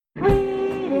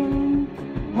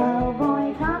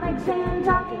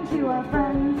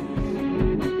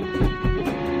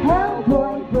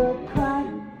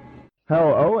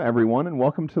everyone, and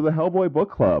welcome to the Hellboy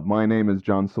Book Club. My name is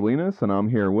John Salinas, and I'm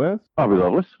here with Bobby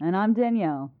Loveless. And I'm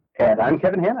Danielle. And I'm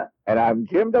Kevin Hanna. And I'm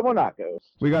Jim Demonacos.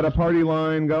 We got a party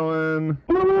line going.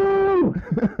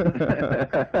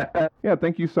 Yeah,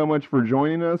 thank you so much for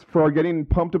joining us for our getting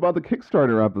pumped about the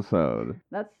Kickstarter episode.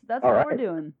 That's what we're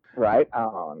doing. Right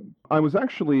on. I was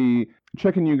actually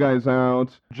checking you guys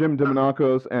out, Jim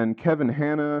Demonacos and Kevin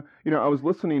Hanna. You know, I was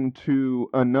listening to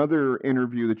another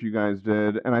interview that you guys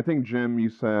did, and I think, Jim, you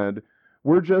said,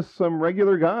 we're just some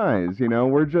regular guys, you know,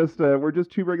 we're just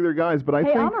two regular guys, but I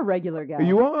think... Hey, I'm a regular guy.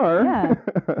 You are?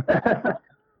 Yeah.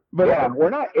 But yeah, we're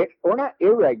not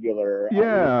irregular.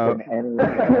 Yeah. In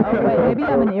Oh wait, maybe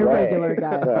I'm an irregular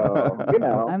guy. So, you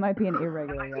know. I might be an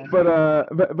irregular guy.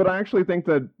 But I actually think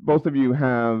that both of you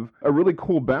have a really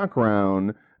cool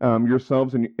background,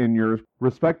 yourselves in your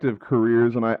respective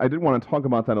careers, and I did want to talk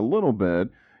about that a little bit.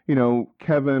 You know,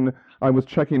 Kevin, I was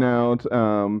checking out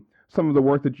some of the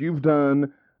work that you've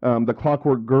done, The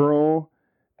Clockwork Girl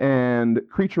and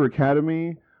Creature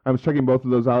Academy. I was checking both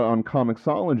of those out on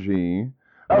Comixology.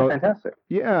 Oh, fantastic.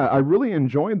 Yeah, I really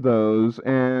enjoyed those,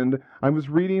 and I was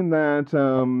reading that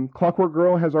Clockwork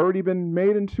Girl has already been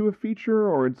made into a feature,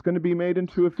 or it's going to be made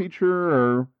into a feature,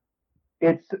 or...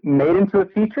 It's made into a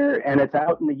feature, and it's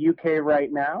out in the UK right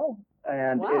now,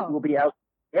 and Wow. It will be out,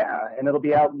 and it'll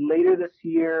be out later this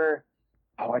year.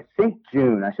 Oh, I think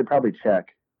June. I should probably check.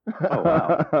 Oh,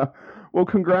 wow. Well,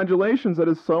 congratulations. That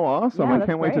is so awesome. Yeah, I that's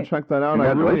can't wait to great. check that out.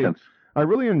 Congratulations. I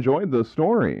really enjoyed the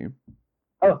story.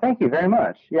 Oh, thank you very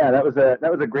much. Yeah, that was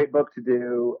a great book to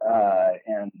do,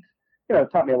 and you know,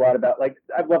 it taught me a lot about, like,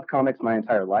 I've loved comics my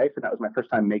entire life, and that was my first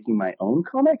time making my own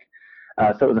comic.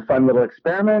 So it was a fun little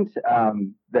experiment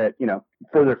that, you know,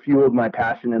 further fueled my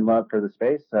passion and love for the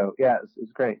space. So yeah, it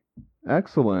was great.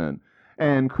 Excellent.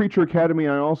 And Creature Academy,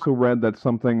 I also read that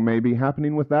something may be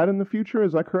happening with that in the future.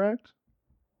 Is that correct?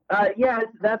 Yeah,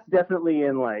 that's definitely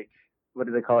in, like, what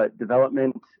do they call it?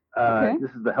 Development. Okay. This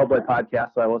is the Hellboy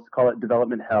podcast, so I will call it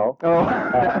Development Hell. Oh.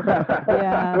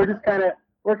 Yeah.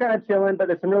 We're kind of chilling, but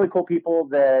there's some really cool people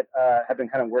that have been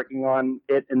kind of working on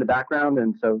it in the background,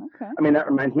 and so Okay. I mean, that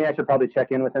reminds me I should probably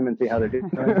check in with them and see how they're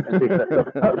doing. And see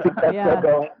if that's Yeah. still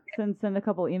going. Send a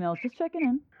couple emails, just checking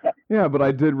in. Yeah, but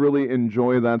I did really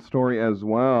enjoy that story as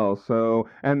well. So,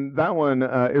 and that one,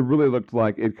 it really looked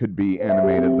like it could be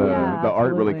animated. The Yeah,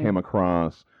 art really absolutely. came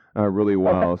across really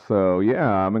well. So, yeah,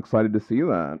 I'm excited to see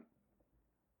that.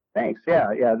 Thanks.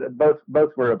 Yeah.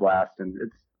 Both were a blast, and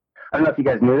I don't know if you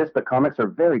guys knew this, but comics are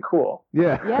very cool.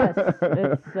 Yeah. Yes,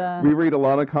 it's We read a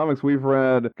lot of comics. We've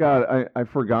read, God, I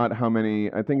forgot how many.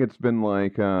 I think it's been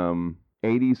like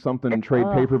 80-something trade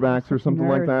Oh, paperbacks or something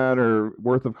like nerds. that, or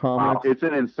worth of comics. It's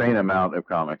an insane amount of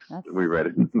comics. We read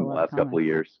it in That's a the lot of last couple of comics.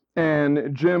 years.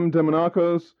 And Jim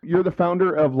Demonacos, you're the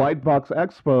founder of Lightbox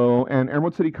Expo and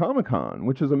Emerald City Comic Con,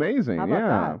 which is amazing. How about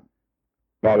Yeah.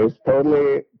 That is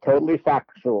totally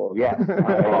factual. Yes.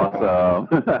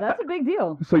 Awesome. that's a big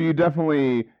deal. So you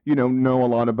definitely, know a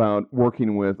lot about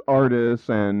working with artists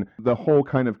and the whole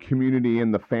kind of community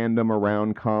and the fandom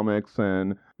around comics.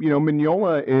 And,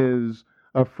 Mignola is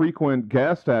a frequent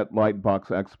guest at Lightbox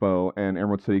Expo and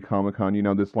Emerald City Comic Con.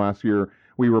 This last year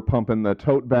we were pumping the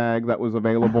tote bag that was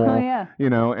available. Oh yeah.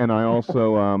 And I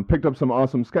also picked up some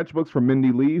awesome sketchbooks from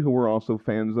Mindy Lee, who we're also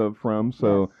fans of from.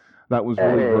 So Yes. that was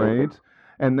really Hey. great.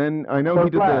 And then I know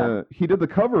he did the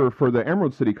cover for the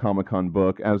Emerald City Comic Con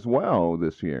book as well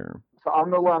this year. So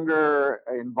I'm no longer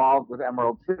involved with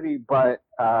Emerald City, but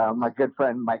my good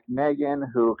friend Mike Megan,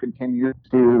 who continues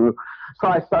to. So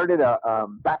I started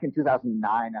back in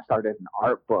 2009. I started an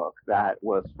art book that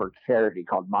was for charity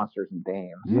called Monsters and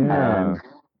Dames. Yeah.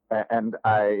 And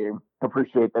I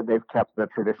appreciate that they've kept the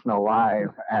tradition alive.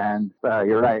 And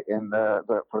you're right, in the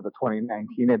for the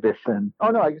 2019 edition. Oh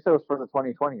no, I guess it was for the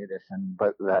 2020 edition,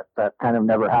 but that kind of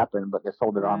never happened. But they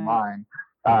sold it Right. online.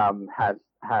 Has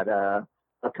had a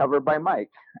cover by Mike,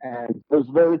 and it was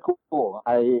very cool.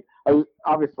 I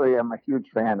obviously am a huge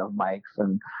fan of Mike's,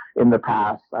 and in the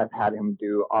past I've had him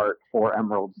do art for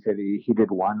Emerald City. He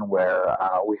did one where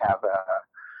we have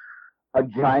a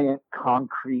giant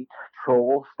concrete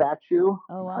troll statue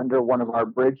Oh wow. under one of our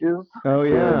bridges. Oh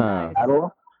here in yeah.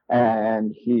 Seattle.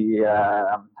 And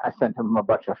I sent him a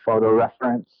bunch of photo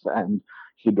reference, and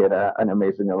he did an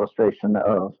amazing illustration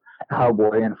of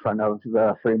Hellboy in front of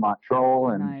the Fremont Troll,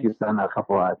 and Nice. he's done a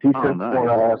couple of t-shirts nice.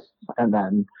 for us. And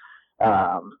then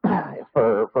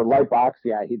for Lightbox,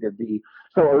 yeah, he did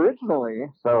so originally,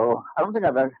 I don't think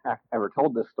I've ever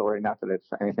told this story, not that it's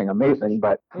anything amazing,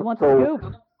 but We want the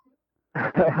scoop.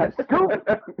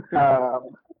 Scoop.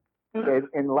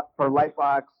 For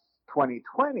Lightbox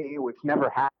 2020, which never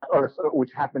happened,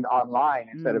 which happened online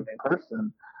instead of in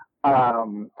person,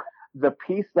 the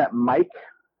piece that Mike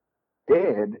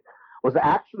did was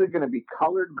actually going to be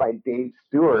colored by Dave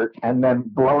Stewart and then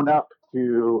blown up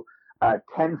to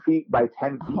 10 feet by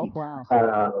 10 feet. Oh, wow.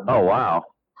 Oh, wow.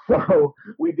 So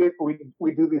we do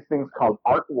these things called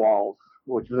art walls,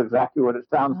 which is exactly what it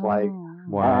sounds like. Oh.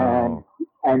 Wow.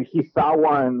 And he saw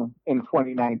one in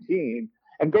 2019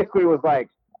 and basically was like,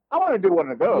 I want to do one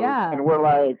of those. Yeah. And we're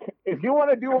like, if you want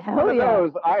to do Hell one of yeah.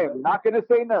 those, I am not going to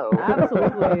say no.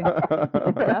 Absolutely.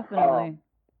 Definitely.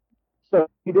 So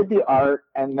he did the art,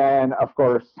 and then, of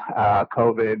course,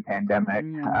 COVID, pandemic,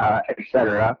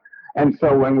 etc. And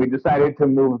so when we decided to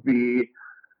move the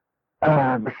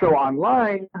show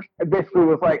online, it basically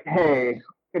was like, hey,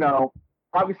 you know,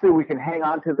 obviously we can hang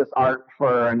on to this art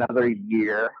for another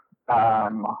year,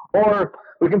 or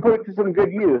we can put it to some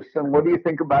good use. And what do you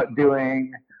think about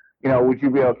doing, you know, would you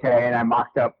be okay? And I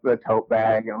mocked up the tote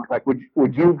bag and was like,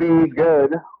 would you be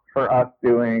good for us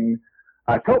doing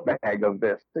a tote bag of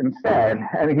this instead?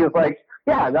 And he was like,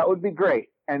 yeah, that would be great.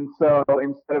 And so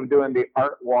instead of doing the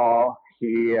art wall,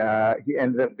 he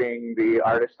ended up being the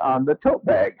artist on the tote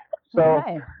bag. So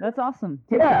Okay, that's awesome.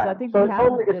 yeah, So I think so we have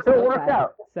totally, it this still tote worked bag.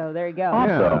 out. So there you go.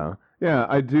 Yeah, yeah,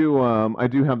 I do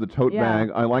have the tote Yeah.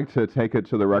 bag. I like to take it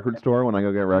to the record store when I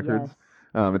go get records.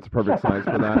 Yes. It's a perfect size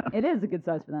for that. It is a good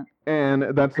size for that.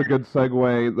 And that's a good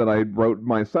segue that I wrote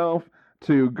myself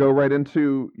to go right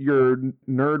into your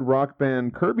nerd rock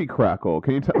band Kirby Crackle.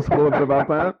 Can you tell us a little bit about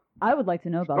that? I would like to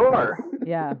know about Sure. this.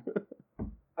 Yeah.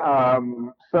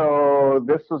 So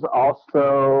this was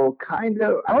also kind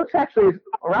of, I was actually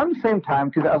around the same time,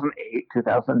 2008,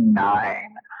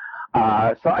 2009.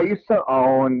 So I used to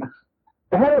own,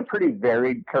 I had a pretty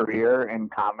varied career in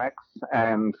comics,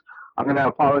 and I'm going to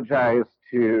apologize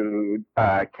to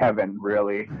Kevin,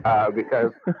 really,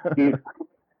 because he's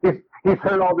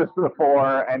heard all this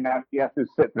before, and now he has to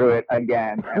sit through it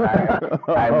again. And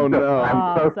Oh, no.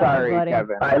 I'm so sorry, sorry, buddy.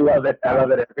 Kevin. I love it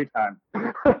every time.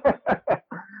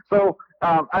 So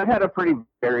I've had a pretty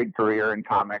varied career in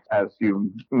comics, as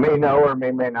you may know or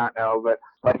may not know. But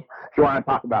like, if you want to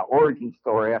talk about origin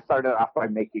story, I started off by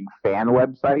making fan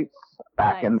websites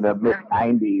back in the mid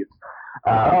 '90s.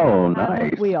 Oh,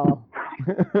 Haven't nice. we all?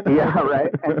 Yeah,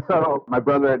 right. And so my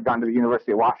brother had gone to the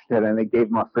University of Washington, and they gave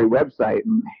him a free website.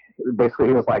 And basically,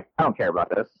 he was like, "I don't care about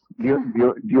this. Do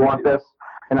you want this?"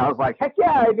 And I was like, "Heck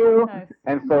yeah, I do." Nice.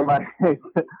 And so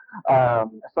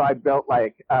so I built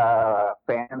like a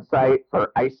fan site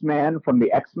for Iceman from the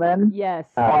X-Men. Yes.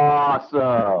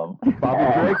 Awesome.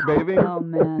 Bobby Drake, baby. Oh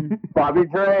man. Bobby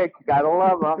Drake, gotta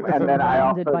love him. And then I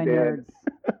Surrounded also by did,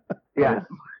 nerds.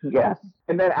 yes.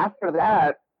 And then after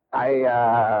that,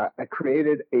 I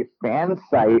created a fan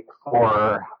site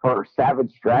for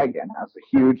Savage Dragon. I was a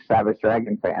huge Savage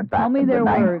Dragon fan back Tell me in the there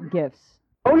 90s. were gifts.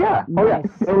 Oh yeah. Nice.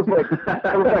 It was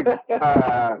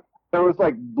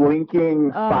like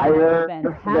blinking Oh, fire.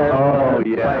 fantastic. Oh,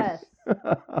 yes.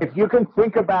 If you can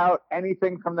think about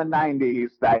anything from the 90s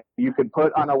that you could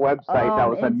put on a website Oh, that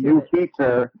was a into new it.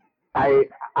 feature, I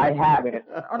had it.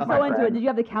 I'm my so into it. friend. Did you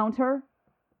have the counter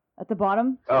at the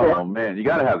bottom? Oh, man. You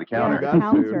got to have the Yeah, counter. the got to.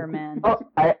 counter, man. Oh,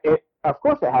 of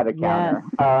course it had a counter.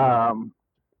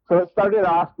 So it started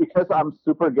off, because I'm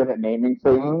super good at naming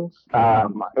things,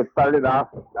 it started off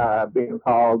being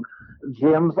called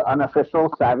Jim's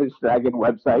Unofficial Savage Dragon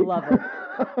Website. Love it.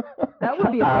 That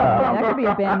would be that could be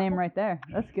a band name right there.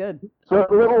 That's good. So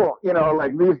a little,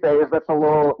 like these days, that's a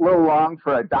little long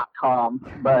for a .com,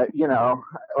 but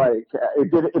like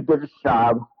it did its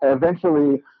job.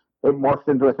 Eventually, it morphed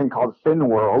into a thing called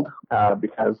FinWorld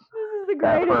because. This is the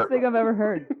greatest thing I've ever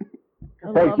heard.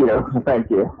 I Thank love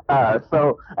it. you.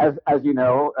 So as you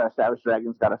know, Savage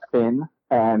Dragon's got a fin,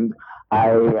 and I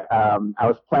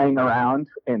was playing around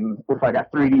with like a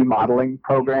 3D modeling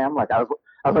program. Like I was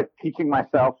like teaching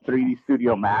myself 3D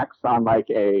Studio Max on like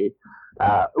we're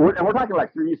talking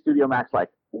like 3D Studio Max like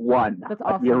 1. That's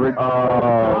like awesome. the original.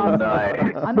 Oh,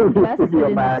 nice. I'm 3D invested Studio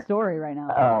in Max. the story right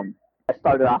now. I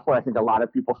started off where I think a lot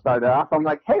of people started off. I'm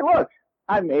like, hey, look,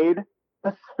 I made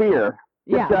a sphere.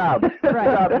 Good Yeah. job. Good Right.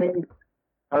 job. I mean,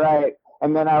 all right.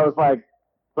 And then I was like,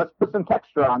 let's put some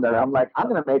texture on there. I'm like, I'm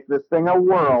going to make this thing a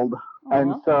world.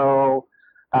 And Aw. so,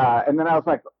 and then I was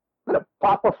like, I'm going to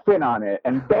pop a fin on it.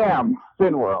 And bam,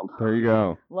 Fin World. There you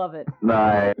go. Love it.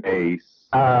 Nice.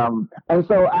 And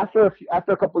so after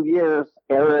a couple of years,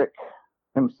 Eric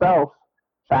himself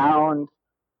found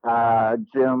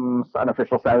Jim's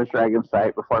Unofficial Savage Dragon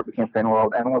site before it became Fin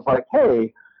World and was like,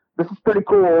 hey, this is pretty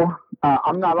cool.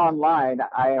 I'm not online.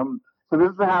 So this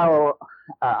is how,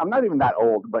 I'm not even that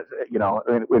old, but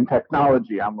in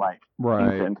technology, I'm like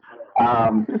Right. ancient.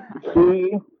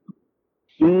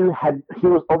 he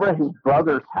was over at his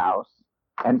brother's house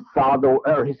and saw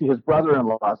his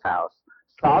brother-in-law's house,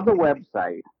 saw the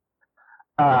website,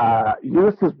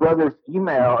 used his brother's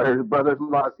email or his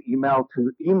brother-in-law's email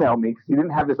to email me because he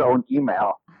didn't have his own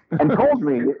email, and told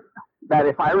me that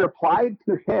if I replied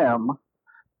to him,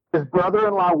 his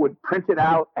brother-in-law would print it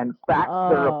out and fax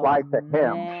the reply to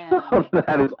him. Man.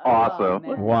 That is awesome.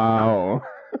 man. Wow.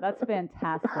 That's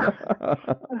fantastic.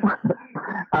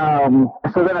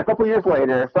 So then a couple years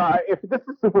later, if this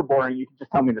is super boring, you can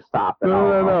just tell me to stop. No.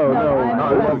 I'm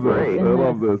I love this. invested I in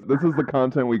love this. This is the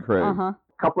content we crave. Uh-huh.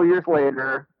 A couple years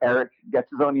later, Eric gets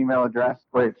his own email address,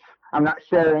 which I'm not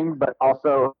sharing, but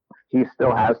also he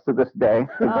still has to this day.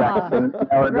 Exact same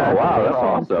email address. Wow, that's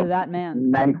Congratulations awesome. to that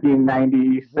man.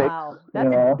 1996. Wow,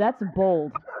 that's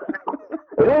bold.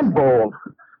 It is bold.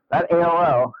 That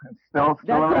AOL is still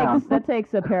around. That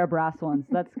takes a pair of brass ones.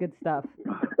 That's good stuff.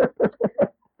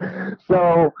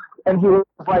 So, and he was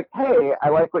like, "Hey, I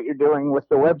like what you're doing with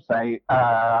the website.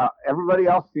 Everybody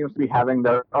else seems to be having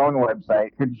their own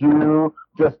website. Could you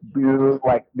just do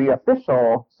like the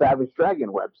official Savage Dragon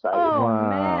website?" Oh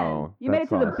Wow, man, you made it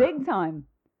that's to the awesome. big time.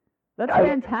 That's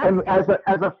And fantastic.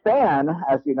 as a fan,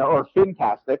 as you know, or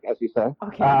fantastic, as you say,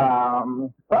 Okay.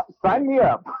 well, sign me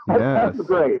up. That's Yes.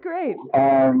 great. Great.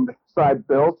 And so I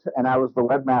built, and I was the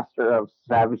webmaster of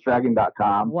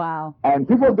SavageDragon.com. Wow. And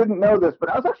people didn't know this, but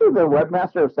I was actually the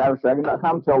webmaster of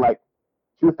SavageDragon.com until like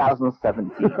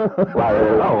 2017. Oh,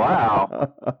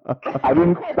 wow. I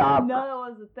didn't stop. No, that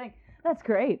was the thing. That's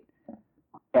great.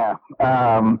 Yeah.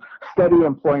 Steady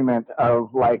employment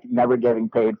of like never getting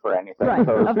paid for anything. Right,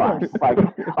 So it's of fine. course. Like,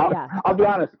 Yeah. I'll be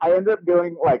honest. I ended up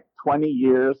doing like 20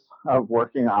 years of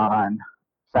working on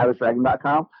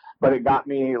SavageDragon.com, but it got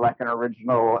me like an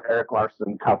original Eric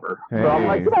Larson cover. So I'm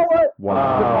like, Hey. you know what?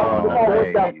 Wow. It all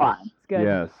worked out fine. It's good.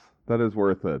 Yes, that is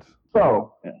worth it.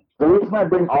 So the reason I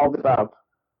bring all this up,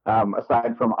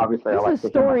 aside from obviously I This like is to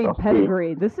hear storied myself speak,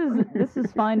 pedigree. This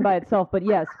is fine by itself, but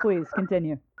yes, please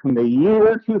continue. in the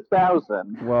year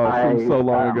 2000, Wow, it seems so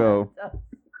long ago.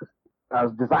 I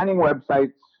was designing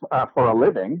websites for a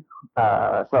living.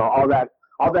 So all that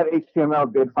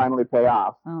HTML did finally pay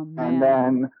off. Oh man. And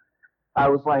then I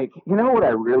was like, you know what I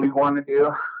really want to do?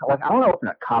 Like, I want to open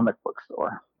a comic book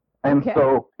store. And Okay.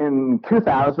 so in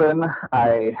 2000,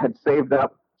 I had saved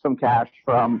up some cash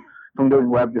from doing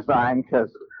web design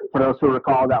because, for those who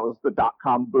recall, that was the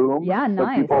 .com boom. Yeah, So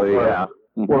nice. people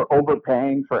were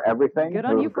overpaying for everything. Good It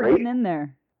on was you for great. getting in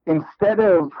there. Instead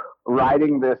of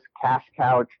riding this cash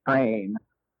cow train,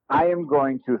 I am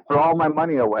going to throw all my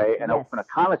money away and Yes. open a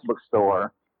comic book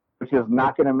store, which is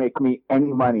not going to make me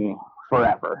any money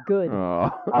forever. Good.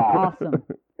 Oh. Awesome.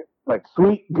 Like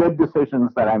sweet, good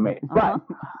decisions that I made. Uh-huh.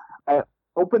 But I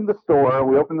opened the store.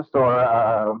 We opened the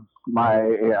store.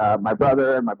 My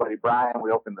brother and my buddy Brian.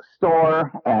 We opened the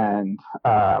store, and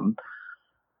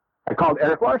I called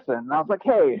Eric Larson, and I was like,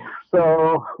 "Hey,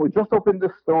 so we just opened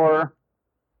this store.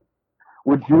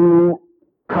 Would you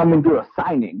come and do a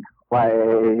signing,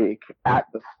 like at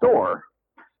the store?"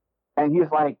 And he's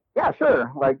like, "Yeah,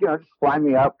 sure. Like, just fly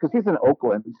me up," because he's in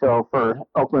Oakland. So for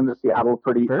Oakland to Seattle,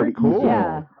 pretty Very cool. easy,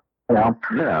 Yeah.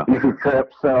 Yeah. easy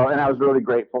trip. So, and I was really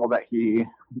grateful that he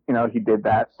did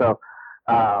that. So,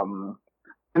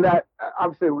 and that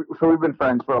obviously, so we've been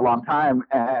friends for a long time,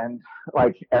 and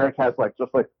like Eric has like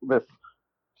just like this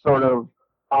sort of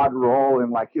odd role,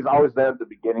 and like he's always there at the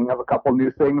beginning of a couple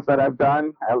new things that I've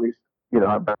done, at least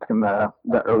back in the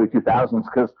early 2000s,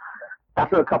 because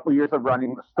after a couple years of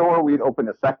running the store, we'd opened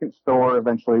a second store.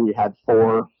 Eventually, we had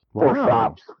four Wow.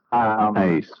 shops.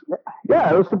 Nice.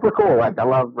 Yeah, it was super cool. Like, I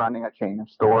love running a chain of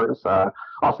stores.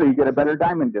 Also, you get a better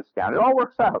diamond discount. It all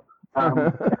works out.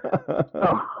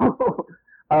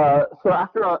 So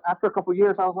after a couple of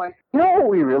years, I was like, what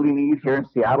we really need here in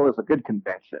Seattle is a good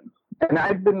convention. And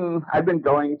I've been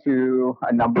going to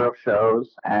a number of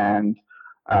shows, and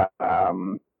I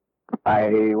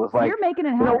was So like, you're making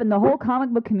it happen. The whole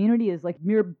comic book community is like,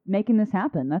 you're making this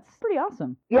happen. That's pretty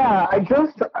awesome. yeah, I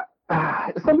just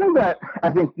something that I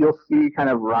think you'll see kind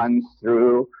of runs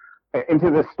through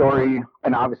into this story,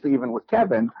 and obviously even with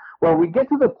Kevin, where we get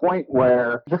to the point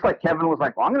where, just like Kevin was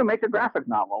like, well, I'm going to make a graphic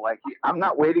novel. Like, I'm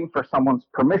not waiting for someone's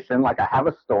permission. Like, I have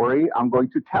a story, I'm going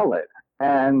to tell it.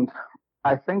 And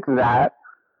I think that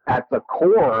at the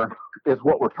core is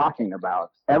what we're talking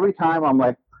about. Every time I'm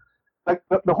like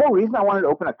the whole reason I wanted to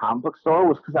open a comic book store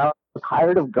was because I was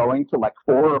tired of going to like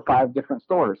 4 or 5 different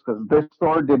stores, because this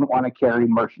store didn't want to carry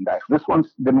merchandise. This one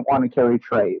didn't want to carry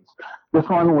trades. This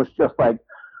one was just like,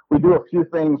 we do a few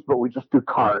things, but we just do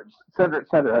cards, et cetera, et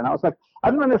cetera. And I was like, I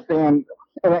don't understand.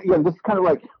 And again, this is kind of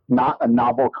like not a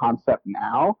novel concept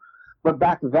now, But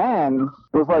back then,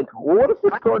 it was like, well, what if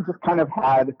the store just kind of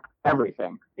had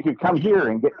everything? You could come here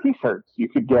and get T-shirts. You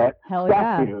could get Hell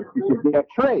yeah. statues. You could get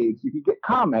trades. You could get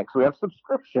comics. We have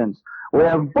subscriptions. We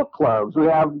have book clubs. We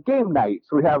have game nights.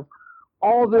 We have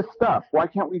all this stuff. Why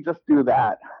can't we just do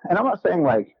that? And I'm not saying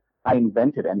like I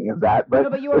invented any of that, but No,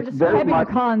 but you were it's just very describing much,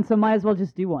 a con, so might as well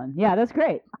just do one. Yeah, that's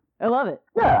great. I love it.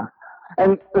 yeah.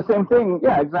 And the same thing,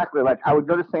 yeah, exactly. Like I would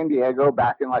go to San Diego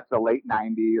back in like the late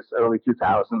 90s, early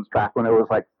 2000s, back when it was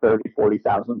like 30,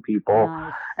 40,000 people.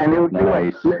 Nice. And it would be like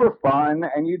Nice. super fun.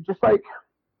 And you'd just like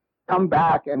come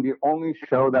back, and the only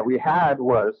show that we had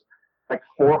was like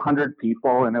 400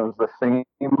 people. And it was the same,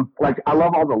 like I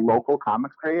love all the local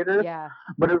comics creators, Yeah.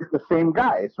 but it was the same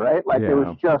guys, right? Like it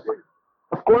was just,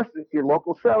 of course, it's your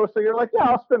local show. So you're like, yeah,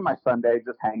 I'll spend my Sunday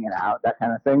just hanging out, that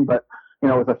kind of thing. But you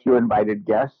know, with a few invited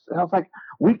guests. And I was like,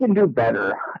 we can do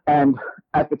better. And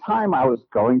at the time, I was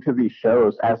going to these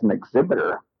shows as an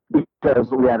exhibitor because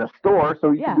we had a store.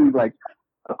 So you Yeah. could do like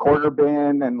a quarter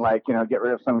bin and like, you know, get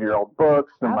rid of some of your old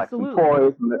books and like some Absolutely.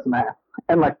 toys and this and that.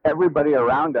 And like everybody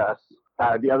around us,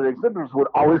 the other exhibitors would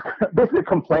always basically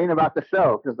complain about the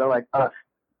show because they're like, you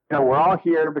know, we're all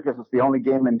here because it's the only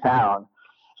game in town.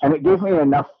 And it gave me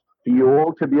enough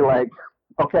fuel to be like,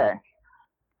 okay,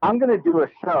 I'm going to do a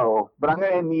show, but I'm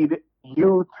going to need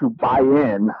you to buy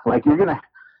in. Like you're going to,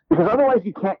 because otherwise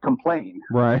you can't complain.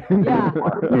 Right. Yeah.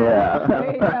 Yeah.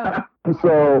 There you go. And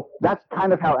so that's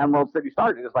kind of how Emerald City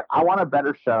started. It's like, I want a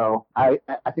better show. I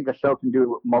think a show can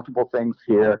do multiple things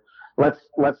here. Let's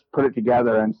put it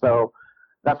together. And so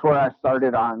that's where I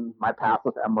started on my path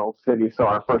with Emerald City. So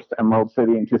our first Emerald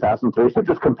City in 2003. So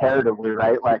just comparatively,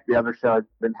 right? Like the other show had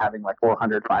been having like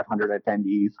 400, 500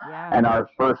 attendees. Yeah. And our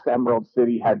first Emerald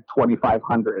City had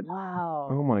 2,500. Wow.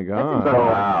 Oh my That's God. incredible.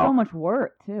 Wow. So much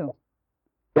work too.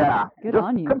 Yeah. Good just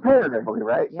on you. comparatively,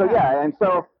 right? So Yeah. yeah, and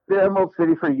so the Emerald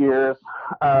City for years.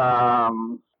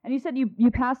 And you said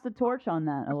you passed the torch on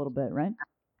that a little bit, right?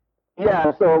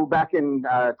 Yeah, so back in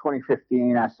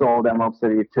 2015, I sold Emerald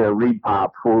City to Reed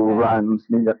Pop, who Okay. runs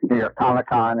New York Comic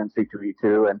Con and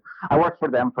C2E2, and I worked for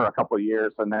them for a couple of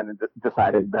years, and then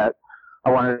decided that I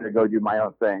wanted to go do my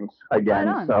own things again,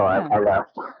 Right on, so yeah. I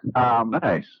left.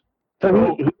 Nice.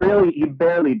 So he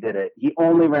barely did it. He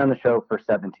only ran the show for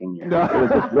 17 years. It was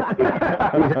just he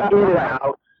was in and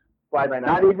out, fly by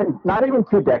night. Not even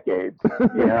 2 decades,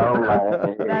 you know.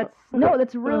 Like,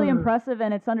 That's really impressive,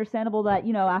 and it's understandable that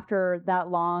after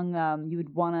that long, you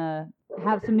would want to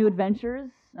have some new adventures.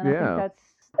 And I Yeah. think that's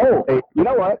oh, hey, you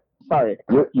know what? Sorry,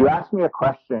 you asked me a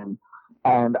question,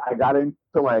 and I got into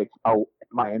like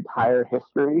my entire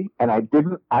history, and I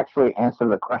didn't actually answer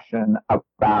the question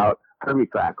about Kirby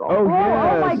Crackle. Oh, oh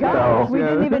my yes, gosh, yes, we yes.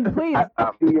 didn't even please.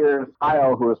 A few years,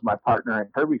 Kyle, who was my partner in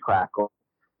Kirby Crackle,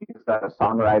 he's a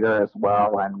songwriter as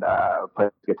well and plays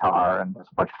guitar and does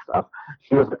a bunch of stuff.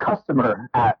 She was a customer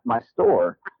at my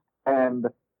store, and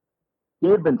he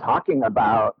had been talking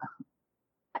about,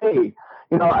 hey,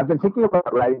 I've been thinking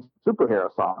about writing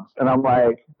superhero songs. And I'm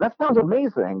like, that sounds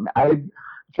amazing. I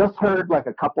just heard like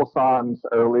a couple songs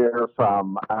earlier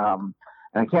from, and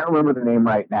I can't remember the name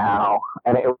right now.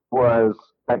 And it was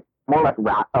like more like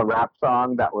a rap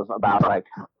song that was about like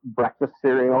breakfast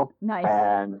cereal. Nice.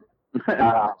 And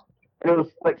it was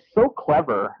like so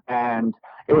clever. And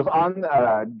it was on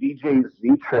DJ Z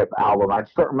Trip album. I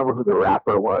just don't remember who the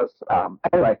rapper was.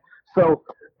 Anyway, so,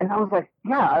 and I was like,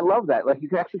 yeah, I love that. Like you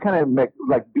can actually kind of make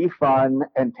like be fun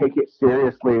and take it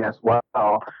seriously as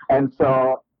well. And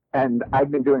so, and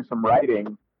I've been doing some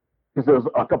writing because it was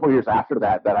a couple of years after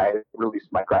that I released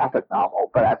my graphic novel.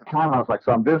 But at the time I was like,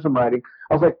 so I'm doing some writing.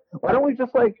 I was like, why don't we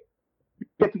just like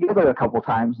get together a couple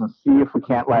times and see if we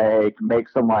can't like make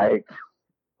some like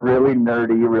really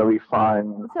nerdy, really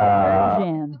fun. What's up,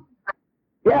 Jan?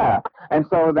 Yeah, and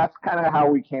so that's kind of how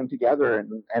we came together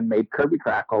and made Kirby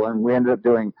Crackle, and we ended up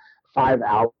doing 5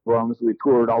 albums. We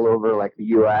toured all over like the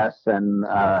U.S. and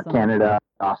Awesome. Canada,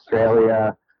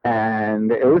 Australia,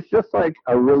 and it was just like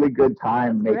a really good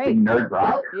time That's making great. nerd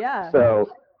rock. Yeah. So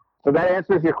that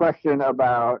answers your question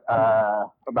about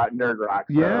nerd rock.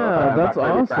 So, Yeah, that's about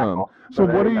Kirby awesome. Crackle. So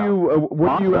there what do you go. you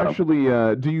what do you Awesome.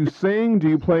 actually do you sing? Do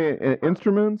you play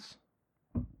instruments?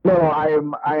 No, I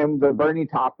am the Bernie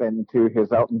Taupin to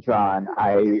his Elton John.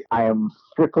 I am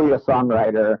strictly a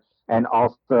songwriter and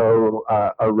also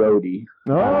a roadie.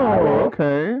 Oh,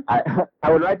 okay.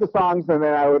 I would write the songs and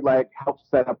then I would like help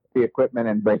set up the equipment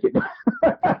and break it.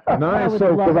 Nice. would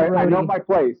So love Because a I know roadie. my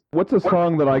place. what's a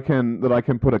song that I can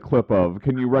put a clip of?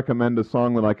 Can you recommend a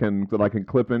song that I can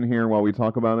clip in here while we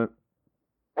talk about it?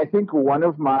 I think one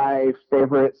of my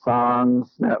favorite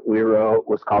songs that we wrote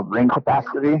was called Ring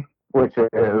Capacity, which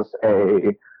is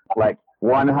a like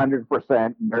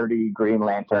 100% nerdy Green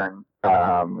Lantern.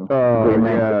 Oh, Green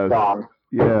yes. Lantern song.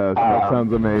 Yes, that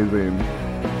sounds amazing.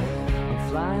 I'm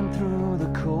flying through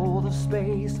the cold of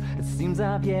space. It seems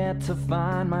I've yet to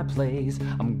find my place.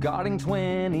 I'm guarding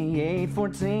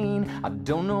 2814. I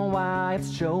don't know why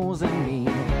it's chosen me,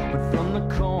 but from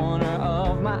the corner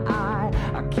of my eye,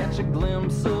 I catch a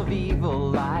glimpse of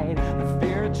evil light. The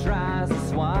fear tries to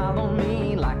swallow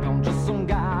me like I'm just some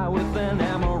guy with an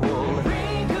emerald.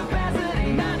 Ring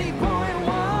capacity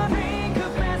 90.1. Ring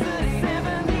capacity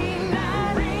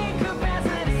 79. Ring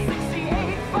capacity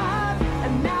 68.5.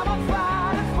 And now I'm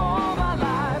fighting for my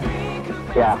life. Ring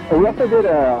capacity. Yeah, and we also did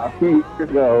a few years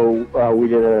ago. We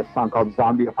did a song called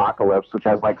 "Zombie Apocalypse," which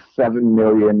has like 7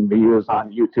 million views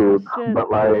on YouTube. Shit. But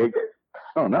like,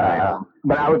 Oh, nice.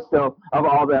 but I would still, of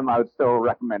all of them, I would still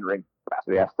recommend Ring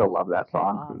Capacity. I still love that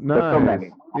song. There's so Nice.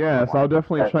 many. Yes, I'll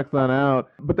definitely check that out.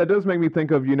 But that does make me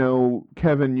think of,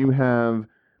 Kevin, you have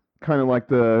kind of like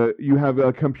you have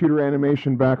a computer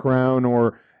animation background,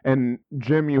 and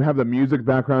Jim, you have the music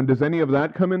background. Does any of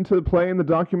that come into play in the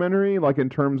documentary, like in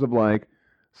terms of like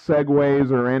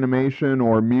segues or animation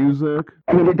or music?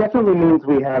 I mean, it definitely means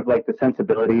we have like the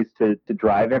sensibilities to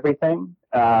drive everything,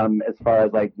 as far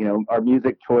as like, our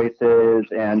music choices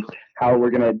and how we're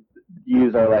going to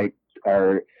use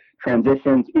our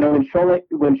transitions.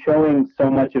 When showing so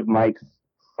much of Mike's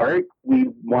art, we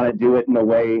want to do it in a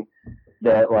way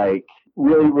that like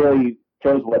really, really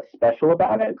shows what's special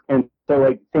about it. And so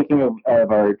like thinking of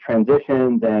our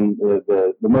transitions and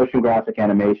the motion graphic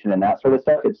animation and that sort of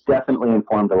stuff, it's definitely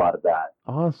informed a lot of that.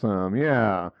 Awesome,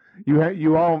 yeah.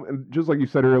 You all, just like you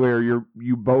said earlier,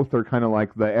 you both are kind of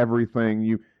like the everything.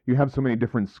 You have so many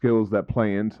different skills that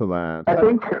play into that. I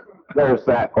think there's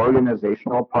that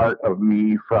organizational part of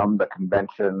me from the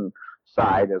convention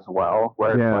side as well,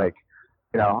 where Yeah. it's like,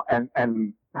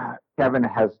 and Kevin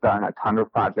has done a ton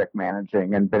of project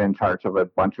managing and been in charge of a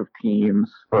bunch of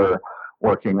teams for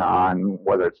working on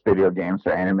whether it's video games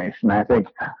or animation. I think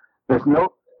there's no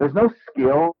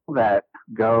skill that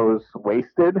goes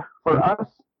wasted for us.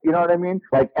 You know what I mean?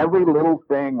 Like every little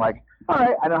thing, like, all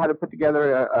right, I know how to put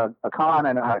together a con.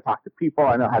 I know how to talk to people.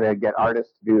 I know how to get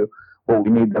artists to do what we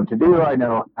need them to do. I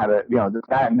know how to, this,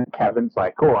 that. And then Kevin's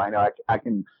like, cool, I know I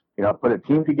can, put a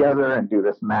team together and do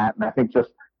this and that. And I think just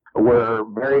we're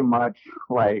very much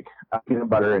like a peanut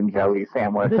butter and jelly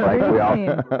sandwich. The Like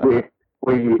dream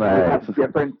we Right. have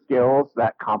different skills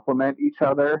that complement each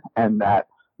other and that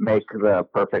make the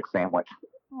perfect sandwich.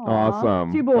 Aw,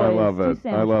 Awesome. Two boys. I love two it. I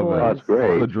sandwich love boys. it. That's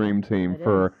great. The dream team It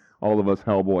for is. all of us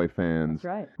Hellboy fans. That's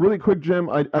right. Really quick, Jim,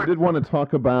 I did want to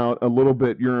talk about a little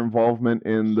bit your involvement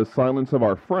in The Silence of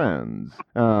Our Friends.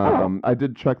 I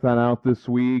did check that out this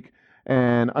week,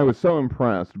 and I was so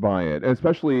impressed by it.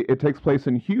 Especially, it takes place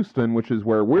in Houston, which is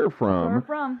where we're from. Where we're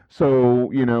from.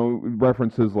 So,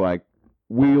 references like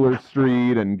Wheeler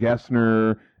Street and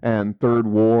Gessner and Third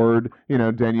Ward.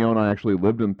 Danielle and I actually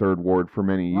lived in Third Ward for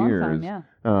many Long years. time, yeah.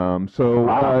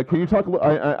 Can you talk a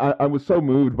little? I was so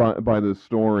moved by this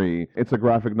story. It's a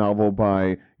graphic novel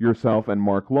by yourself and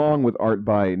Mark Long with art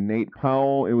by Nate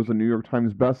Powell. It was a New York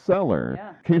Times bestseller.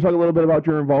 Yeah. Can you talk a little bit about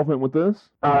your involvement with this?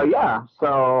 Yeah.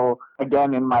 So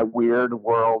again, in my weird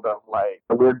world of like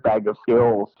a weird bag of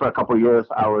skills, for a couple of years,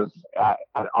 I was at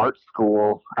art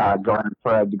school going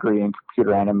for a degree in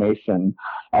computer animation,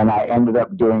 and I ended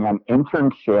up doing an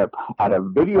internship at a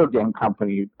video game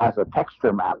company as a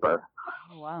texture mapper.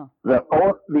 Oh, wow.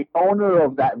 The owner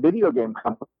of that video game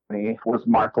company was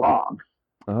Mark Long.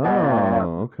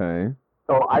 Oh, okay.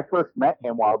 So I first met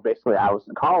him while basically I was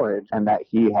in college, and that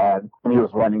he was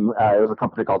running, it was a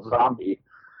company called Zombie.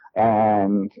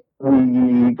 And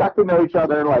we got to know each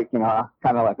other, like, kind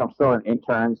of like I'm still an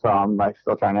intern, so I'm like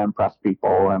still trying to impress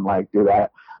people and like do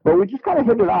that. But we just kind of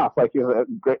hit it off. Like, he was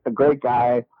a great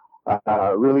guy,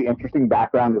 really interesting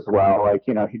background as well. Like,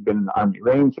 he'd been an Army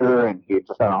Ranger and he had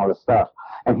just done all this stuff.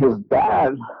 And his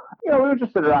dad, we would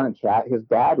just sit around and chat. His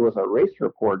dad was a race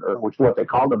reporter, which is what they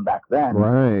called him back then in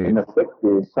Right. the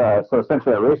 60s. So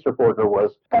essentially a race reporter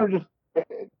was kind of just,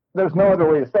 there's no other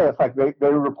way to say it. It's like they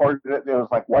reported it. There was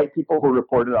like white people who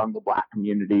reported on the black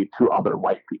community to other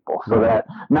white people. So that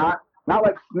not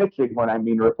like snitching when I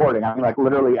mean reporting. I mean like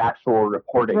literally actual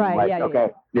reporting. Right, Like, yeah, okay,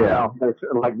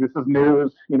 like this is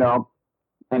news,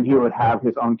 and he would have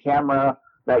his own camera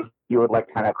that he would like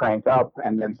kind of crank up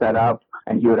and then set up,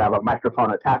 and he would have a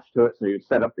microphone attached to it. So you'd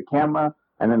set up the camera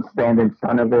and then stand in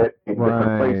front of it in different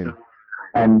Right. places.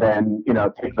 And then,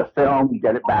 take the film,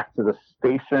 get it back to the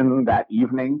station that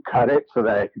evening, cut it so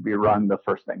that it could be run the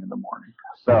first thing in the morning.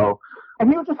 So, and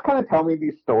he would just kind of tell me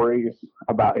these stories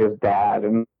about his dad.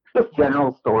 And just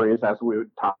general stories as we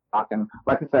would talk. And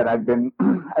like I said, I've been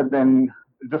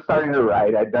just starting to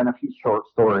write. I'd done a few short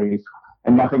stories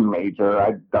and nothing major.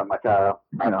 I'd done like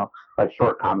like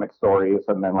short comic stories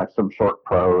and then like some short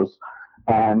prose.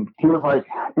 And he was like,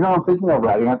 I'm thinking of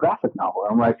writing a graphic novel.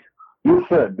 I'm like, you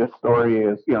should. This story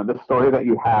is, the story that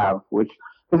you have, which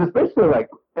is basically like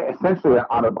essentially an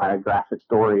autobiographic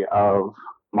story of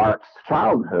Mark's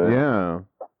childhood. Yeah.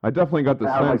 I definitely got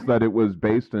the sense that it was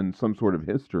based in some sort of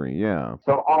history. Yeah.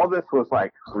 So all this was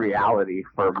like reality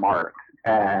for Mark.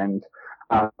 And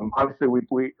obviously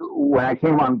we when I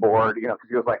came on board, because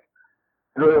he was like,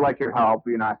 I really like your help.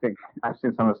 I think I've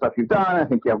seen some of the stuff you've done. I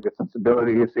think you have good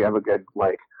sensibility. So you have a good,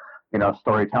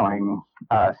 storytelling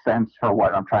sense for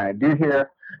what I'm trying to do here.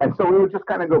 And so we would just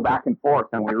kind of go back and forth.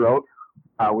 And we wrote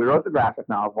the graphic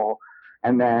novel.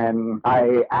 And then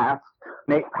I asked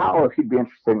Nate Powell if he'd be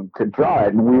interested to draw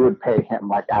it. And we would pay him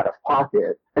like out of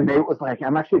pocket. And Nate was like,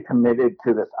 I'm actually committed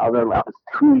to this other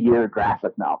 2-year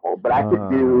graphic novel, but I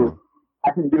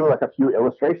can do like a few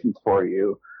illustrations for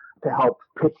you to help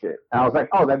pitch it. And I was like,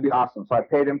 oh, that'd be awesome. So I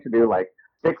paid him to do like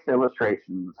 6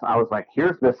 illustrations. I was like,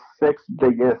 here's the 6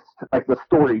 biggest, like the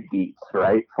story beats,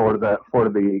 right, for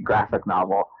the graphic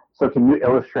novel. So can you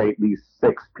illustrate these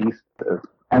 6 pieces?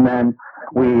 And then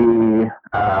we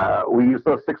used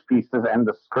those 6 pieces and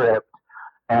the script.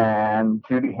 And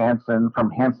Judy Hansen from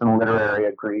Hansen Literary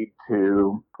agreed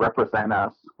to represent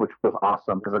us, which was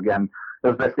awesome because, again, it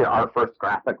was basically our first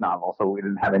graphic novel, so we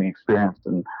didn't have any experience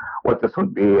in what this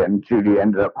would be. And Judy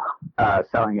ended up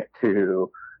selling it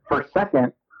to First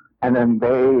Second, and then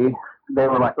they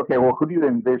were like, okay, well, who do you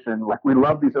envision? Like, we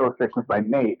love these illustrations by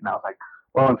Nate. And I was like,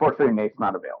 well, unfortunately, Nate's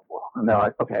not available. And they're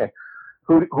like, okay,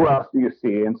 who else do you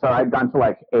see? And so I'd gone to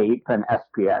like APE and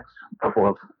SPX, a couple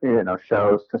of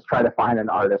shows to try to find an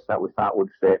artist that we thought would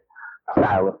fit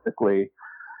stylistically.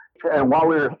 And while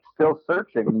we were still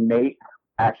searching, Nate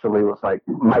actually was like,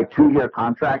 my 2-year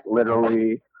contract,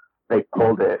 literally, they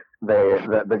pulled it.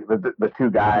 The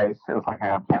 2 guys, it was like,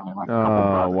 I'm counting like,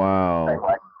 oh, wow.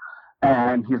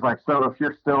 And he's like, so if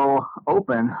you're still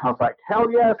open, I was like, hell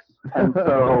yes. And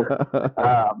so,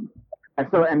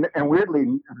 and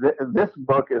weirdly, this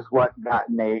book is what got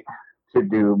Nate to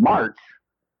do March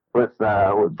with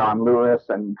Don Lewis,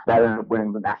 and that ended up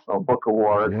winning the National Book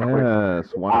Award.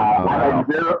 Yes, wow.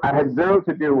 I had zero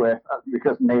to do with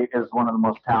because Nate is one of the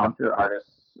most talented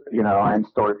artists, and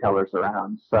storytellers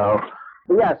around. So,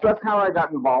 so that's how I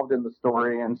got involved in the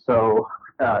story, and so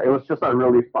it was just a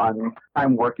really fun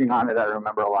time working on it. I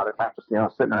remember a lot of times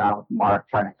just sitting around with Mark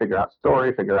trying to figure out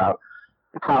story, figure out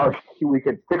how we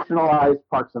could fictionalize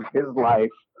parts of his life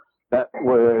that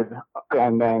would,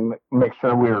 and then make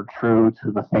sure we were true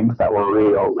to the things that were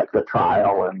real, like the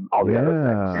trial and all the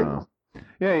other things.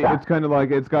 Yeah, it's kind of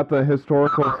like, it's got the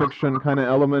historical fiction kind of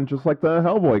element, just like the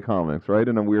Hellboy comics, right,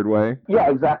 in a weird way? Yeah,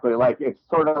 exactly. Like, it's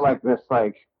sort of like this,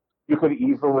 like, you could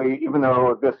easily, even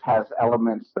though this has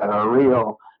elements that are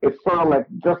real, it's sort of like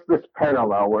just this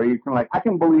parallel where you can, like, I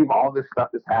can believe all this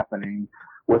stuff is happening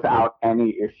without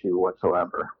any issue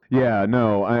whatsoever. Yeah,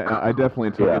 no, I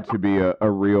definitely took it to be a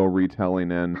real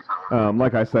retelling, and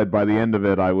like I said, by the end of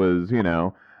it, I was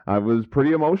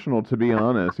pretty emotional, to be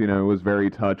honest. It was very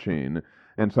touching,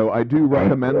 and so I do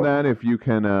recommend that if you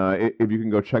can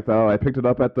go check that out. I picked it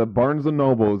up at the Barnes and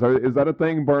Nobles. Is that a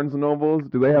thing, Barnes and Nobles?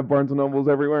 Do they have Barnes and Nobles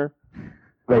everywhere?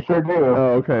 They sure do.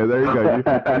 Oh, okay, there you go. You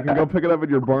can go pick it up at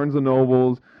your Barnes and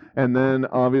Nobles. And then,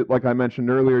 like I mentioned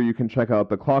earlier, you can check out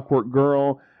The Clockwork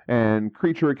Girl and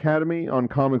Creature Academy on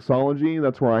Comixology.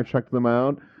 That's where I checked them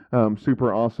out.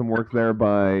 Super awesome work there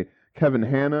by Kevin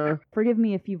Hanna. Forgive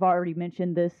me if you've already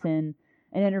mentioned this in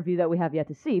an interview that we have yet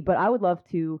to see, but I would love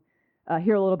to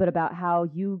hear a little bit about how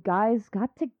you guys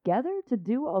got together to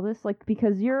do all this, like,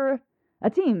 because you're a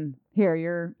team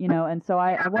here, and so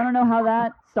I want to know how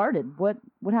that started. What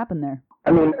happened there?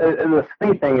 I mean, the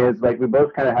funny thing is, like, we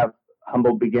both kind of have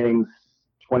humble beginnings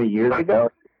 20 years ago,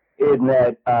 in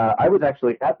that I was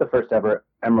actually at the first ever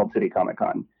Emerald City Comic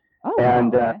Con. Oh,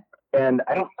 and okay. And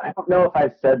I don't know if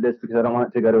I've said this because I don't want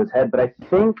it to go to his head, but I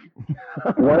think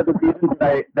one of the reasons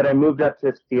that I moved up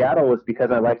to Seattle was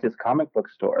because I liked his comic book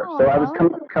store. Aww. So I was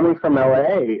coming from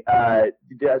LA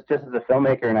just as a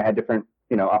filmmaker, and I had different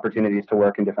opportunities to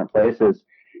work in different places.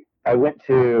 I went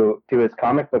to his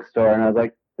comic book store, and I was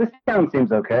like, this town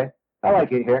seems okay. I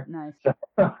like it here. Nice. So,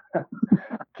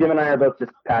 Jim and I are both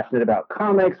just passionate about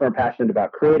comics. We're passionate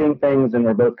about creating things, and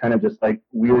we're both kind of just like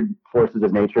weird forces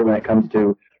of nature when it comes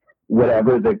to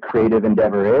whatever the creative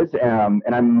endeavor is.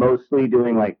 And I'm mostly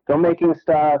doing like filmmaking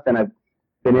stuff, and I've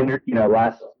been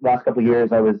last couple of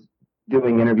years I was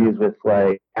doing interviews with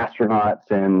like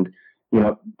astronauts and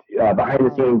behind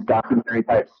the scenes documentary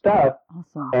type stuff.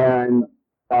 Awesome.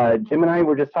 And Jim and I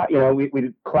were just talking,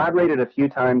 we collaborated a few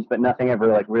times, but nothing ever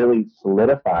like really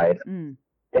solidified. Mm.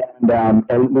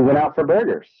 And we went out for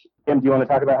burgers. Jim, do you want to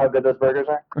talk about how good those burgers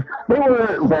are? They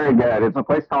were very good. It's a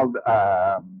place called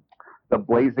the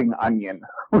Blazing Onion,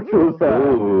 which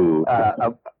was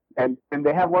and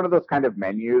they have one of those kind of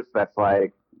menus that's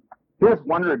like, here's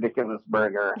one ridiculous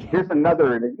burger. Here's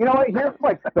another. You know what? Here's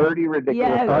like 30 ridiculous.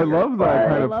 Yeah, I burgers. love that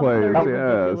kind of I love place. 30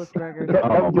 ridiculous Yes. burgers.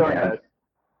 Oh, Join man. us.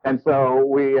 And so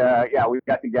we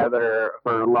got together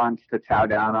for lunch to chow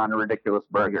down on a ridiculous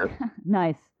burger.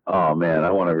 Nice. Oh man,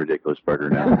 I want a ridiculous burger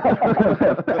now.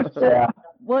 Yeah.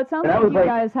 Well, it sounds And I like was you like-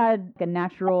 guys had a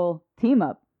natural team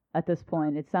up at this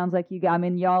point. It sounds like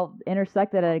y'all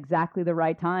intersected at exactly the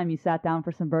right time. You sat down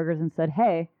for some burgers and said,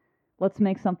 "Hey, let's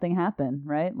make something happen,"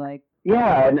 right? Like,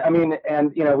 Yeah, and I mean,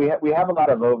 we have a lot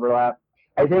of overlap.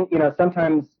 I think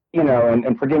sometimes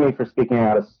and forgive me for speaking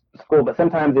out of school, but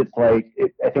sometimes it's like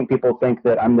I think people think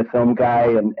that I'm the film guy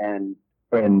and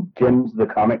Jim's the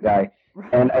comic guy,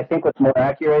 and I think what's more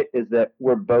accurate is that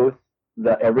we're both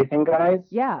the everything guys.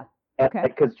 yeah, okay.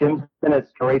 Because Jim's been a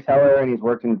storyteller and he's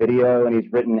worked in video and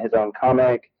he's written his own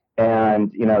comic,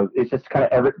 and it's just kind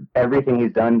of everything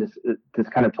he's done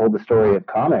just kind of told the story of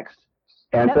comics.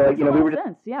 And That so makes a we lot were of just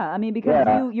sense. Yeah, I mean, because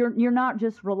Yeah. you're not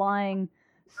just relying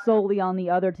solely on the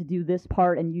other to do this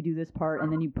part and you do this part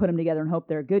and then you put them together and hope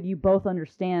they're good. You both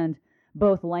understand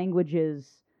both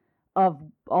languages of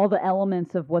all the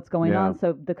elements of what's going Yeah. on.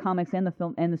 So the comics and the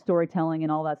film and the storytelling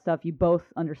and all that stuff, you both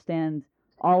understand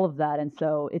all of that, and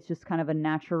so it's just kind of a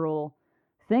natural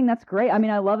thing. That's great. I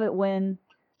mean, I love it when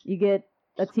you get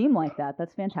a team like that.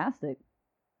 That's fantastic.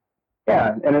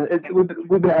 Yeah, and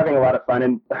we've been having a lot of fun,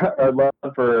 and our love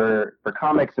for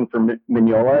comics and for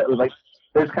Mignola, it was like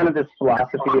there's kind of this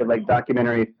philosophy of like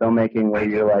documentary filmmaking where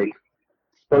you're like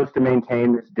supposed to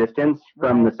maintain this distance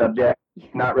from the subject,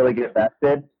 not really get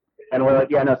vested, and we're like,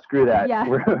 yeah, no, screw that. Yeah.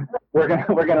 We're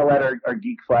gonna let our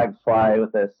geek flag fly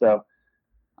with this. So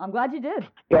I'm glad you did.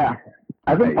 Yeah,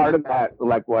 I think part of that,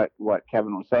 like what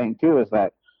Kevin was saying too, is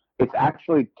that it's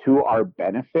actually to our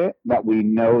benefit that we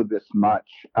know this much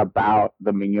about the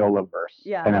Mignola-verse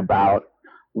Yeah. and about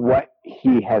what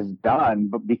he has done,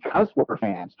 but because we're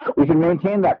fans, we can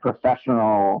maintain that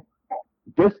professional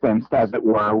distance, as it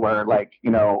were, where like,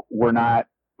 we're not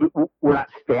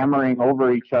stammering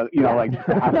over each other, like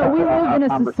to have No, we live in a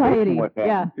conversation society. with him.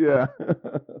 Yeah. Yeah.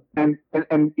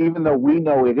 And even though we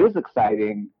know it is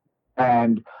exciting,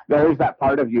 and there is that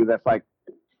part of you that's like,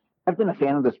 I've been a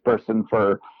fan of this person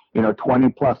for 20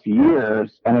 plus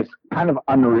years, and it's kind of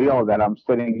unreal that I'm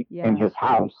sitting Yeah. in his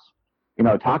house,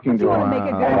 talking to You want him. to make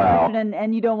a good Wow. impression,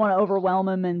 and you don't want to overwhelm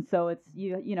him, and so it's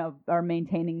you are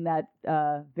maintaining that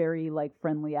very like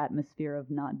friendly atmosphere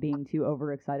of not being too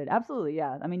overexcited. Absolutely,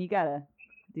 yeah. I mean, you gotta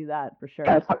do that for sure.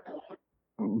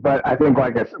 But I think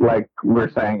like we're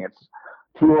saying, it's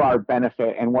to our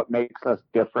benefit, and what makes us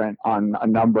different on a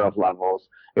number of levels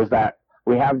is that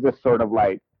we have this sort of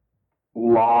like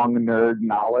long nerd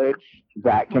knowledge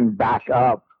that can back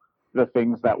up the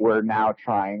things that we're now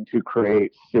trying to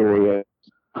create serious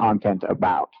content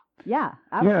about. Yeah,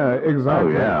 Yeah, absolutely.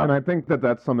 exactly. Oh, yeah. And I think that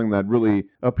that's something that really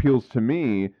appeals to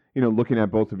me, looking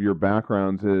at both of your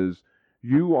backgrounds, is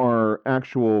you are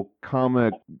actual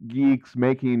comic geeks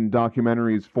making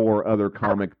documentaries for other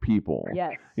comic people.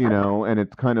 Yes. And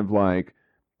it's kind of like,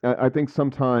 I think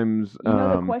sometimes. You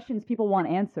know the questions people want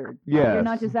answered. Yes. You're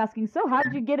not just asking, so how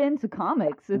did you get into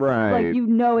comics? It's Right. like you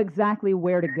know exactly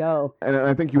where to go. And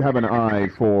I think you have an eye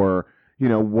for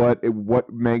what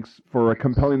makes for a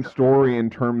compelling story in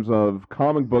terms of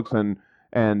comic books and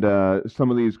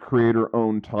some of these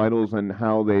creator-owned titles and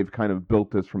how they've kind of built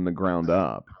this from the ground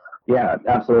up. yeah,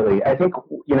 absolutely. I think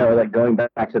like going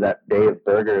back to that day of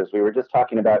burgers, we were just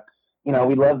talking about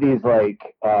we love these like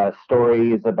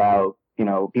stories about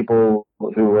people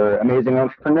who were amazing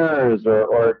entrepreneurs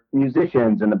or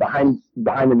musicians and the behind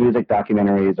the music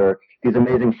documentaries, or these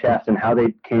amazing chefs and how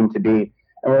they came to be.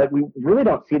 And we're like, we really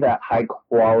don't see that high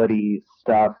quality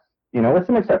stuff, with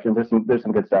some exceptions. There's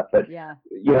some good stuff, but Yeah.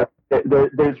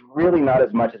 there's really not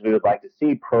as much as we would like to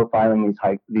see profiling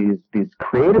these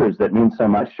creators that mean so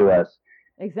much to us.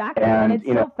 Exactly, And, and it's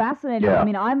so fascinating. Yeah. I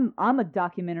mean, I'm a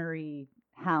documentary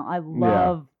hound. I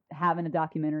love having a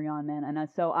documentary on, man, and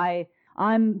so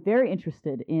I'm very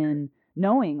interested in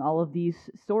knowing all of these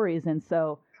stories, and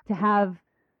so to have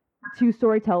two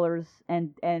storytellers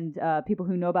and people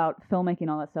who know about filmmaking and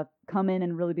all that stuff come in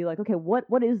and really be like, okay,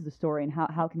 what is the story and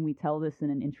how can we tell this in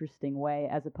an interesting way,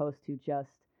 as opposed to just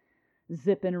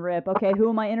zip and rip. Okay, who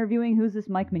am I interviewing? Who's this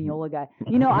Mike Mignola guy?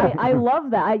 You know, I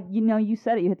love that. You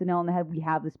said it. You hit the nail on the head. We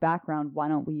have this background. Why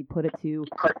don't we put it to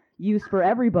use for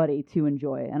everybody to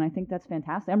enjoy? And I think that's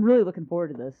fantastic. I'm really looking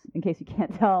forward to this. In case you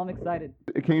can't tell, I'm excited.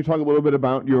 Can you talk a little bit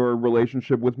about your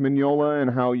relationship with Mignola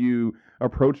and how you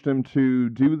approached him to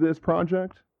do this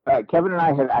project? Kevin and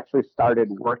I had actually started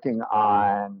working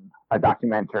on a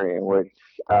documentary, which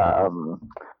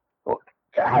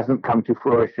hasn't come to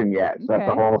fruition yet. So that's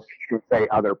a whole, say,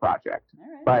 other project.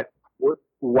 Right. But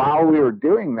while we were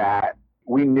doing that,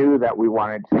 we knew that we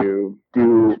wanted to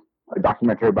do a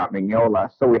documentary about Mignola.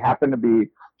 So we happened to be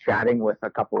chatting with a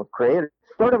couple of creators.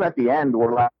 Sort of at the end,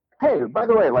 we're like, hey, by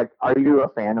the way, like, are you a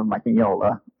fan of Mike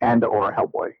Mignola and or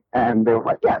Hellboy? And they were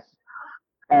like, yes.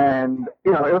 And,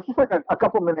 you know, it was just like a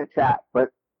couple minute chat, but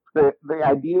the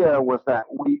idea was that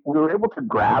we were able to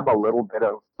grab a little bit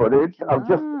of footage of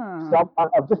just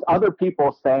other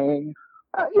people saying,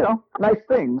 you know, nice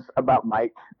things about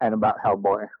Mike and about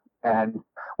Hellboy. And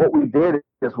what we did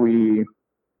is we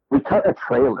cut a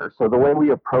trailer. So the way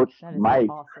we approached Mike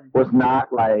was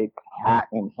not like hat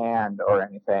in hand or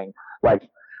anything. Like,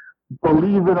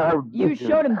 believe in our vision. You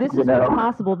showed him this is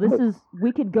possible.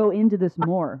 We could go into this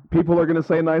more. People are going to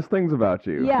say nice things about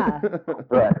you. Yeah.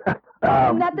 Right.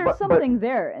 And that there's something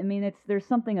there. I mean, there's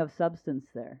something of substance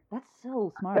there. That's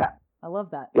so smart. Yeah. I love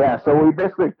that. Yeah. So we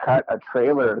basically cut a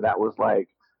trailer that was like,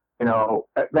 you know,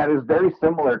 that is very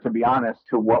similar, to be honest,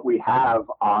 to what we have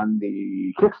on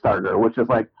the Kickstarter, which is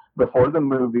like before the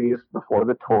movies, before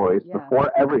the toys,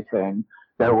 before everything,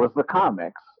 there was the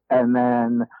comics. And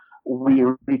then we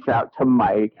reached out to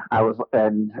Mike.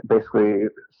 And basically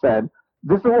said,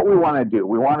 this is what we want to do.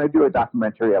 We want to do a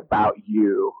documentary about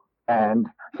you. And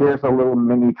here's a little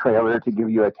mini trailer to give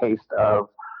you a taste of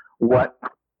what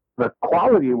the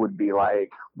quality would be like,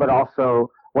 but also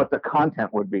what the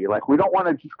content would be. Like, we don't want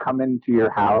to just come into your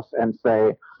house and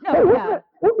say, hey,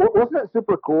 wasn't it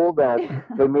super cool that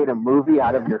they made a movie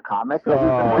out of your comic? Don't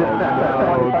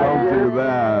do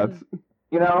that.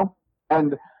 You know?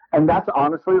 And that's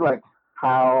honestly like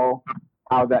how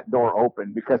that door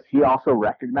opened, because he also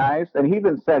recognized, and he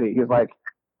even said it, he's like,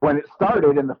 when it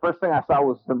started and the first thing I saw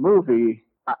was the movie,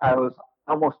 I was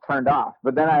almost turned off.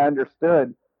 But then I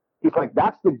understood, he's like,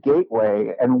 that's the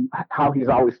gateway, and how he's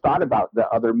always thought about the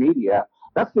other media.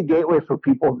 That's the gateway for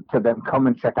people to then come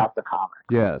and check out the comics.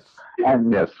 Yes.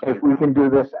 And if we can do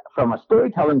this from a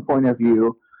storytelling point of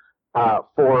view,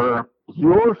 for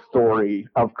your story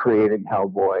of creating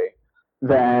Hellboy,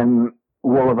 then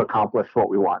we'll have accomplished what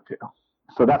we want to.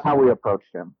 So that's how we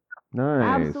approached him.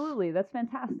 Nice. Absolutely. That's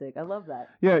fantastic. I love that.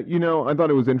 Yeah, you know, I thought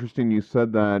it was interesting you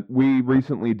said that. We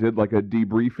recently did like a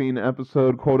debriefing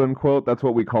episode, quote unquote. That's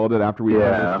what we called it after we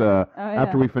finished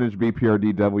after we finished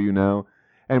BPRDW now.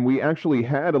 And we actually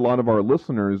had a lot of our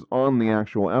listeners on the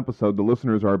actual episode. The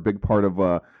listeners are a big part of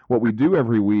what we do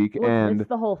every week. Well, and it's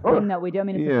the whole thing that we do. I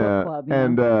mean, it's a book club.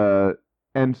 You know?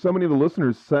 And so many of the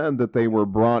listeners said that they were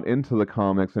brought into the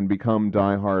comics and become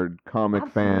diehard comic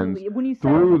fans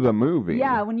through the movie.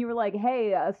 Yeah, when you were like,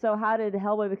 hey, so how did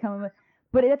Hellboy become a...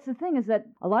 But that's the thing, is that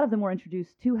a lot of them were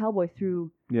introduced to Hellboy through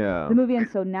the movie. And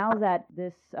so now that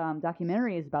this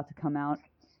documentary is about to come out,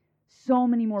 so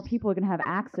many more people are going to have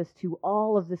access to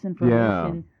all of this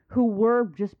information who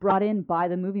were just brought in by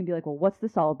the movie and be like, well, what's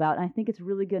this all about? And I think it's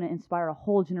really going to inspire a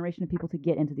whole generation of people to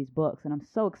get into these books. And I'm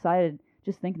so excited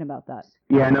just thinking about that.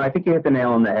 Yeah, no, I think you hit the nail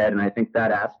on the head, and I think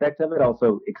that aspect of it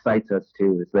also excites us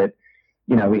too, is that,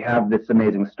 you know, we have this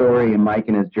amazing story and Mike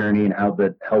and his journey and how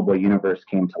the Hellboy universe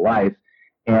came to life,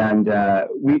 and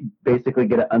we basically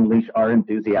get to unleash our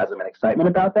enthusiasm and excitement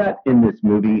about that in this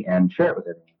movie and share it with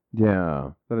everyone.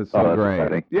 Yeah, that is so great.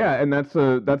 Exciting. Yeah, and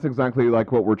that's exactly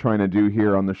like what we're trying to do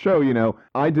here on the show. You know,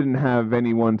 I didn't have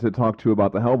anyone to talk to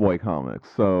about the Hellboy comics,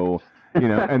 so... You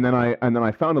know, and then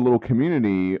I found a little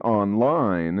community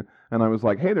online, and I was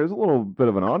like, hey, there's a little bit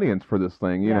of an audience for this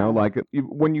thing. You know, like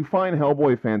when you find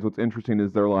Hellboy fans, what's interesting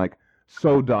is they're like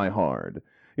so diehard.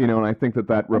 You know, and I think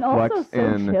that reflects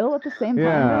and also so chill at the same time.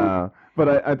 Yeah,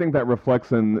 but I think that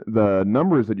reflects in the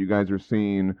numbers that you guys are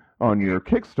seeing on your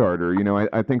Kickstarter. You know,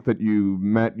 I think that you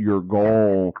met your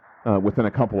goal within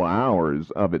a couple of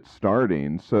hours of it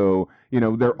starting. So, you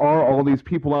know, there are all these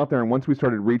people out there, and once we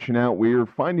started reaching out, we're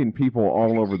finding people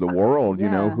all over the world, you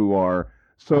know, who are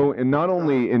so, and not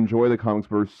only enjoy the comics,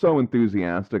 but are so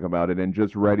enthusiastic about it and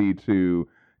just ready to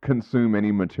consume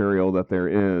any material that there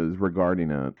is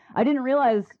regarding it. I didn't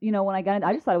realize, you know, when I got it,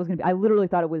 I just thought it was going to be, I literally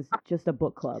thought it was just a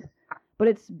book club. but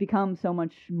it's become so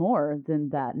much more than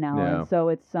that now. Yeah. And so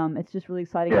it's just really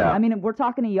exciting. Yeah. I mean, we're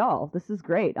talking to y'all. This is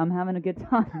great. I'm having a good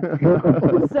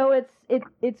time. So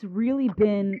it's really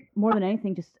been more than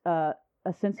anything just a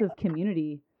sense of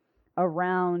community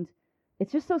around.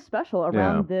 It's just so special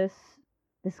around this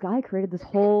guy created this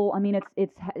whole. I mean,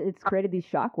 it's created these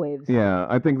shockwaves. Yeah,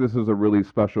 I think this is a really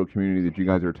special community that you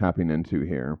guys are tapping into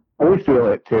here. We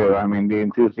feel it too. I mean, the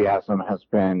enthusiasm has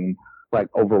been like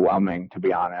overwhelming, to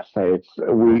be honest.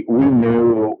 We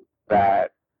knew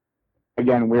that,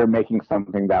 again, we were making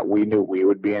something that we knew we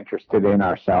would be interested in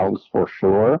ourselves for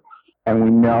sure. And we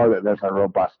know that there's a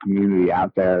robust community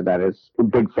out there that is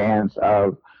big fans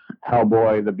of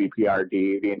Hellboy, the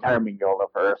BPRD, the entire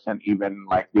Mignolaverse, and even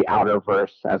like the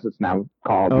Outerverse, as it's now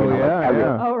called. Oh, you know, yeah, like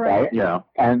everything, Oh, right. Yeah.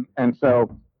 And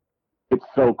so it's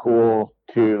so cool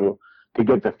to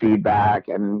get the feedback,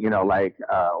 and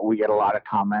we get a lot of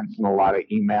comments and a lot of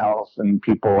emails, and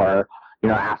people are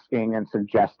asking and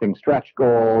suggesting stretch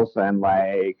goals, and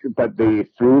but the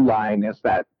through line is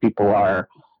that people are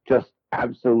just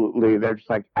absolutely, they're just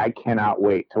like, I cannot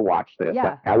wait to watch this. Yeah.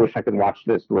 Like, I wish I could watch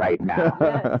this right now.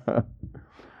 Yes.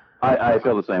 I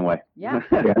feel the same way. Yeah.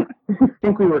 Yeah. I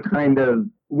think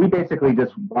we basically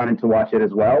just wanted to watch it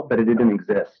as well, but it didn't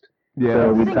exist. Yeah.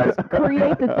 So we The thing is,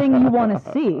 create the thing you want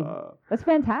to see. That's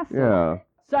fantastic. Yeah.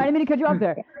 Sorry, I didn't mean to cut you off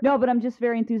there. No, but I'm just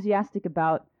very enthusiastic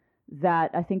about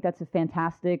that. I think that's a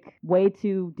fantastic way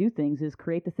to do things, is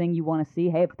create the thing you want to see.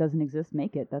 Hey, if it doesn't exist,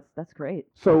 make it. That's great.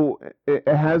 So it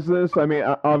has this, I mean,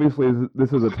 obviously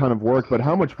this is a ton of work, but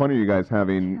how much fun are you guys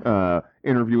having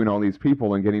interviewing all these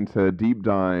people and getting to deep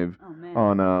dive Oh, man.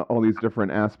 on all these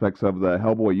different aspects of the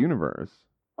Hellboy universe?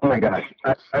 Oh my gosh.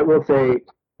 I will say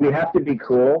we have to be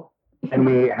cool and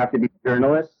we have to be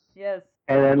journalists. Yes.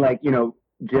 And then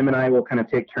Jim and I will kind of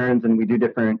take turns and we do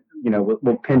different,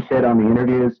 we'll pinch hit on the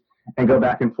interviews and go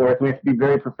back and forth. We have to be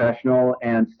very professional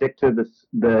and stick to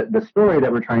the story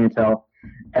that we're trying to tell.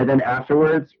 And then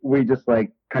afterwards, we just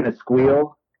kind of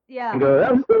squeal Yeah. and go,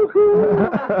 that was so cool.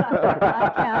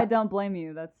 I don't blame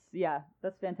you.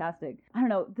 That's fantastic. I don't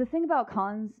know. The thing about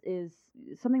cons is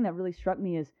something that really struck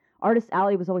me is Artist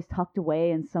Alley was always tucked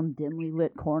away in some dimly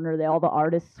lit corner. All the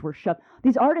artists were shoved.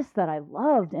 These artists that I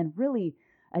loved and really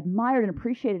admired and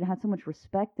appreciated and had so much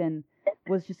respect and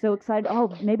was just so excited.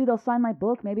 Oh, maybe they'll sign my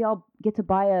book. Maybe I'll get to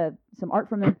buy some art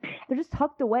from them. They're just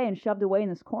tucked away and shoved away in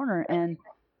this corner. And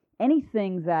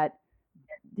anything that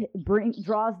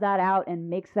draws that out and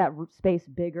makes that space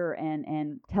bigger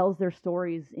and tells their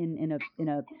stories in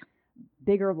a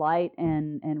bigger light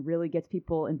and really gets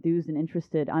people enthused and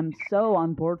interested, I'm so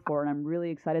on board for, and I'm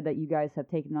really excited that you guys have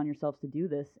taken it on yourselves to do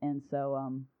this. And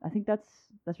so I think that's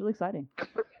really exciting.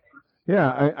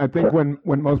 Yeah, I think when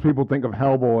most people think of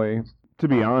Hellboy, to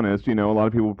be honest, a lot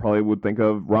of people probably would think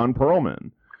of Ron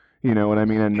Perlman. You know what I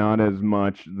mean? And not as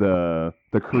much the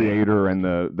creator and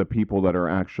the people that are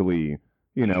actually,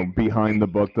 behind the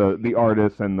book, the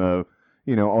artists and the,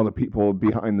 all the people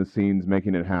behind the scenes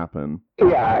making it happen.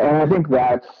 Yeah, and I think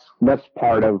that's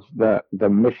part of the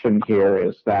mission here,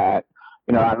 is that,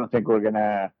 I don't think we're going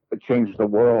to change the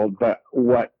world, but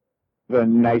what the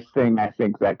nice thing I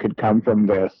think that could come from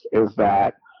this is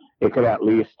that it could at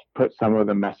least put some of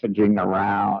the messaging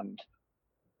around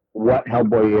what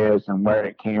Hellboy is and where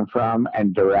it came from,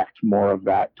 and direct more of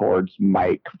that towards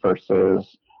Mike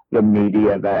versus the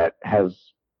media that has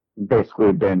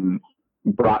basically been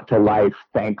brought to life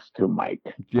thanks to Mike.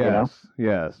 Yes,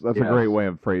 yes. That's a Yes. great way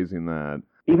of phrasing that.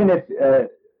 Even if,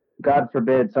 God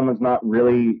forbid, someone's not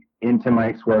really into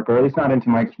Mike's work, or at least not into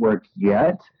Mike's work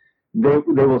yet, they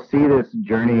will see this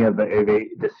journey of a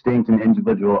distinct and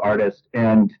individual artist,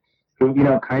 and who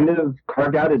kind of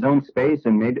carved out his own space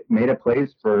and made a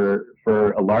place for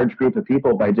a large group of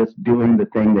people by just doing the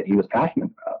thing that he was passionate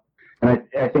about. And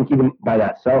I think even by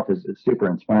that self is super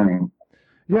inspiring.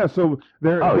 Yeah, so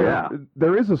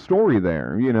there is a story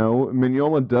there.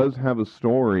 Mignola does have a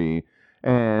story.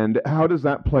 And how does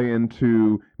that play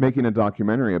into making a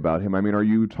documentary about him? I mean, are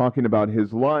you talking about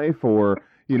his life, or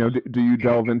do you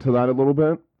delve into that a little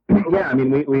bit? Yeah, I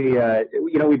mean,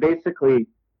 we basically,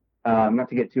 not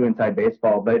to get too inside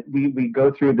baseball, but we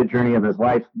go through the journey of his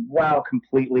life while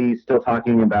completely still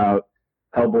talking about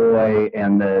Hellboy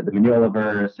and the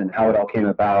Mignolaverse and how it all came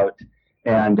about.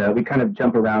 And we kind of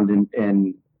jump around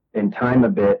in time a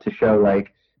bit to show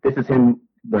this is him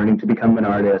learning to become an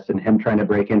artist, and him trying to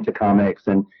break into comics,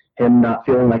 and him not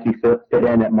feeling like he fit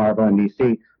in at Marvel and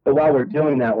DC. But while we're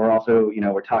doing that, we're also,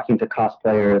 we're talking to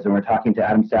cosplayers, and we're talking to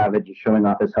Adam Savage, showing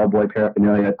off his Hellboy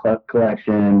paraphernalia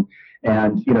collection,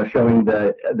 and, showing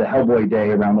the Hellboy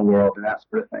Day around the world and that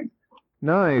sort of thing.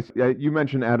 Nice. You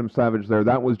mentioned Adam Savage there.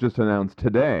 That was just announced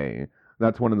today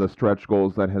that's one of the stretch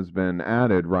goals that has been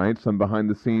added, right? Some behind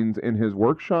the scenes in his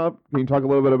workshop. Can you talk a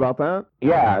little bit about that?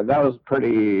 Yeah, that was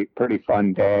pretty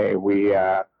fun day. We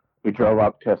drove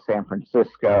up to San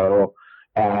Francisco,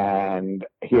 and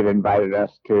he had invited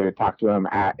us to talk to him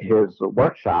at his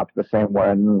workshop, the same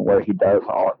one where he does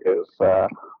all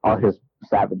his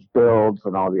Savage builds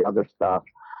and all the other stuff.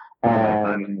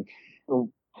 And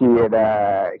he had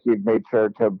made sure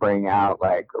to bring out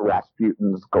like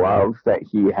Rasputin's gloves that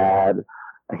he had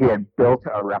built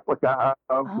a replica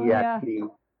of.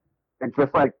 It's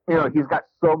just like, he's got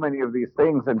so many of these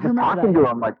things, and just talking to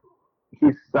him, like,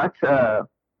 he's such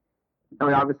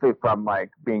obviously from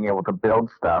like being able to build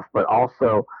stuff, but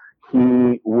also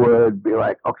he would be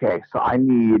like, okay, so I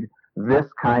need this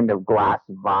kind of glass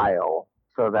vial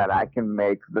so that I can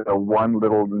make the one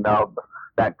little nub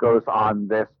that goes on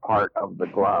this part of the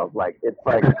glove. Like, it's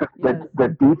like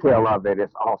the detail of it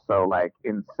is also like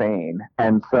insane.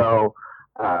 And so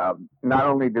not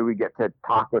only do we get to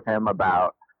talk with him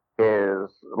about his,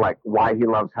 like, why he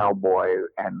loves Hellboy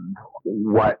and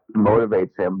what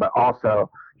motivates him, but also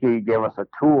he gave us a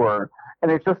tour,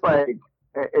 and it's just like,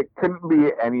 it couldn't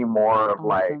be any more of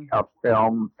like a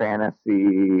film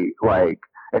fantasy like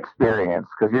experience,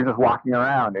 because you're just walking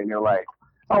around and you're like,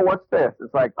 oh, what's this?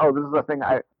 It's like, oh, this is a thing.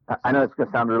 I know it's gonna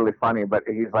sound really funny, but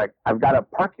he's like, I've got a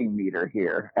parking meter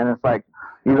here, and it's like,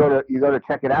 you go to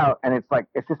check it out, and it's like,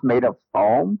 it's just made of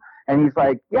foam, and he's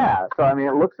like, yeah. So I mean,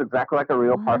 it looks exactly like a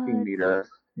real parking meter,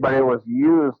 but it was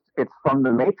used. It's from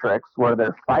the Matrix where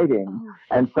they're fighting,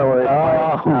 and so it's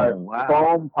a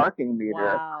foam parking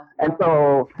meter,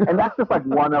 and that's just like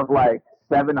one of like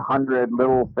 700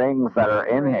 little things that are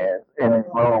in his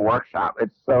little workshop.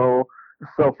 It's so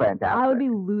fantastic. I would be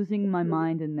losing my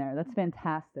mind in there. That's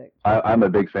fantastic. I'm a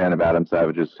big fan of Adam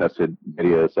Savage's tested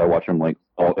videos. I watch them like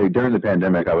during the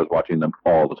pandemic. I was watching them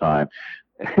all the time,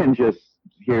 and just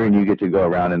hearing you get to go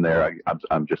around in there,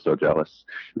 I'm just so jealous.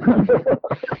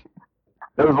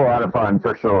 It was a lot of fun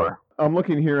for sure. I'm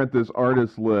looking here at this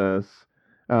artist list.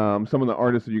 Some of the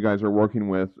artists that you guys are working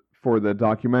with for the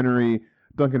documentary: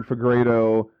 Duncan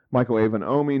Fegredo, Michael Avon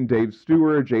Oeming, Dave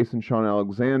Stewart, Jason Sean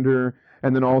Alexander,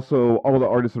 and then also all the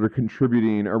artists that are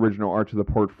contributing original art to the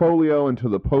portfolio and to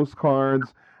the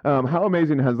postcards. How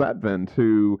amazing has that been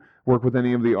to work with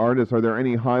any of the artists? Are there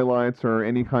any highlights or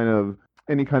any kind of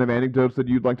anecdotes that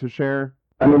you'd like to share?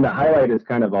 I mean, the highlight is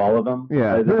kind of all of them.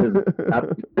 Yeah. This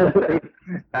is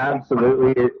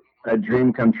absolutely a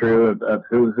dream come true of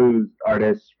who's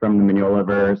artists from the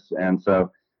Mignolaverse. And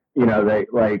so, they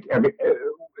like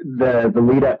the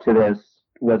lead up to this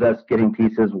was us getting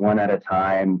pieces one at a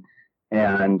time.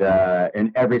 And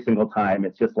every single time,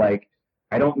 it's just like,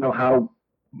 I don't know how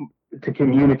to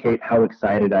communicate how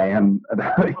excited I am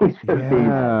about each of these.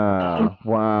 Yeah,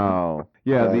 wow.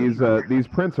 Yeah, these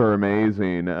prints are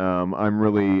amazing. I'm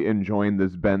really enjoying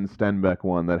this Ben Stenbeck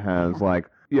one that has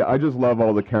I just love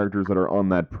all the characters that are on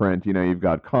that print. You've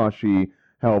got Kashi,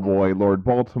 Hellboy, Lord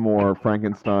Baltimore,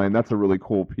 Frankenstein. That's a really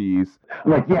cool piece.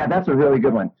 I'm like, yeah, that's a really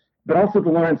good one. But also the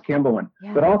Lawrence Campbell one.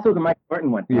 Yeah. But also the Mike Norton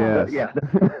one. Yes. Yeah.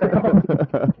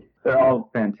 They're all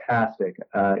fantastic.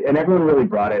 And everyone really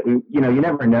brought it. You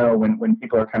never know when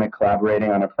people are kind of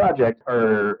collaborating on a project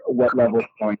or what level it's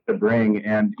going to bring.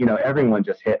 And, everyone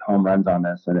just hit home runs on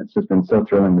this. And it's just been so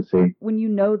thrilling to see. When you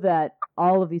know that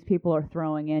all of these people are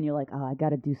throwing in, you're like, oh, I got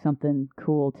to do something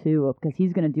cool too, because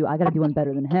I got to do one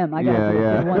better than him. I got to do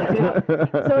a good one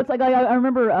too. So it's like, I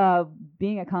remember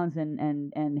being at cons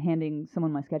and handing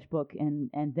someone my sketchbook,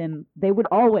 and then they would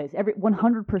always,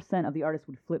 100% of the artists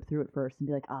would flip through it first and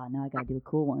be like, now I got to do a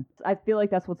cool one. I feel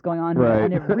like that's what's going on here,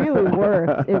 and it really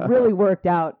worked. It really worked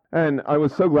out. And I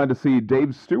was so glad to see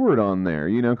Dave Stewart on there,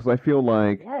 because I feel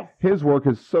like his work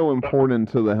is so important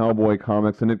to the Hellboy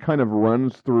comics, and it kind of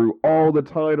runs through all the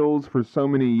titles for so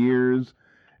many years.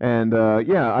 And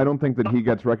I don't think that he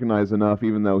gets recognized enough,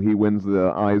 even though he wins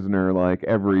the Eisner like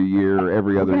every year,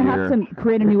 every other year. We're going to have to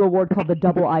create a new award called the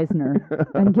Double Eisner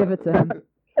and give it to him.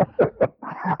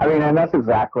 I mean, and that's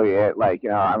exactly it. Like,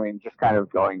 just kind of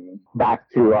going back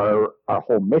to our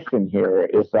whole mission here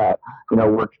is that,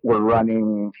 we're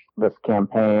running this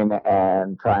campaign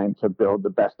and trying to build the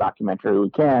best documentary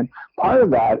we can. Part of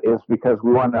that is because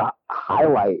we want to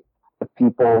highlight the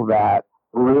people that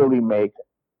really make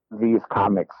these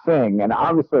comics sing. And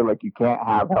obviously, like, you can't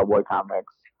have Hellboy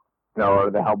comics, or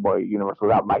the Hellboy universe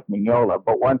without Mike Mignola.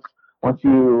 But once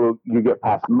you get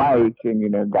past Mike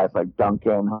and, guys like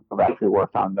Duncan, who've actually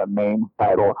worked on the main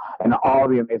title, and all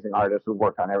the amazing artists who've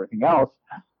worked on everything else,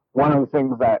 one of the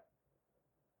things that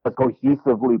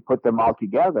cohesively put them all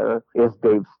together is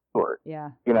Dave Stewart. Yeah.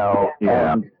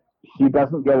 And he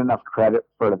doesn't get enough credit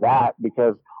for that,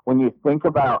 because when you think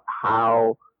about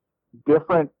how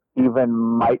different even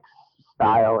Mike's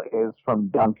style is from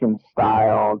Duncan's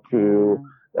style to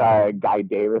Guy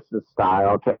Davis's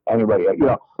style to anybody,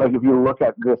 like if you look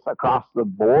at this across the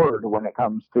board when it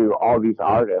comes to all these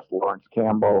artists, Lawrence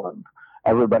Campbell and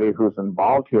everybody who's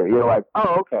involved here, you're like,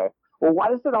 oh, okay. Well, why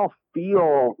does it all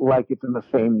feel like it's in the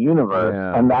same universe?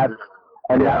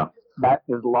 Yeah. That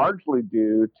is largely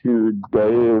due to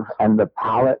Dave and the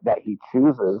palette that he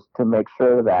chooses to make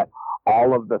sure that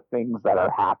all of the things that are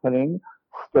happening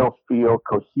still feel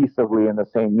cohesively in the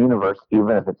same universe,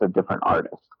 even if it's a different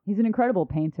artist. He's an incredible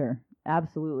painter.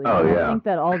 Absolutely. Oh, yeah. I think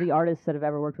that all the artists that have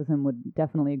ever worked with him would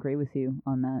definitely agree with you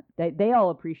on that. They all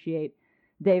appreciate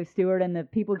Dave Stewart, and the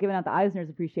people giving out the Eisners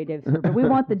appreciate Dave Stewart, but we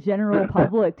want the general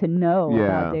public to know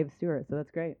about Dave Stewart, so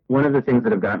that's great. One of the things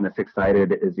that have gotten us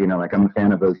excited is, like I'm a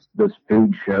fan of those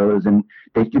food shows, and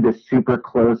they do this super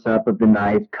close up of the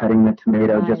knife cutting the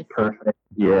tomato just perfect.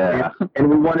 Yeah. And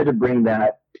we wanted to bring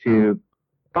that to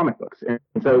comic books. And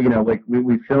so, like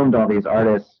we filmed all these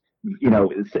artists,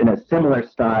 it's in a similar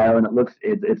style, and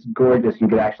it's gorgeous. You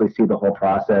could actually see the whole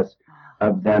process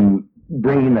of them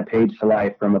bringing the page to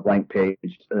life from a blank page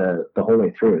the whole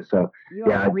way through. So you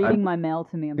are reading my mail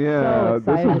to me. I'm so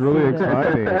excited. This is really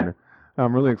exciting.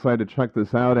 I'm really excited to check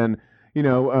this out. And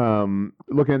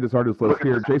looking at this artist list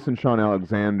here, Jason Sean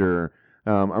Alexander,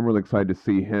 I'm really excited to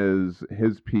see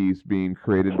his piece being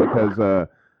created, because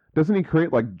doesn't he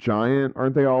create like giant?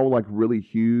 Aren't they all like really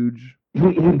huge?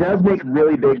 He does make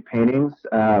really big paintings,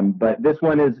 but this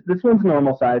one's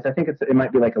normal size. I think it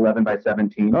might be like 11 by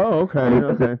 17. Oh,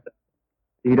 okay.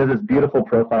 He does this beautiful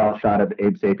profile shot of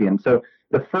Abe Sapien. So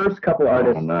the first couple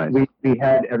artists, we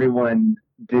had everyone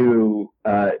do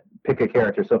pick a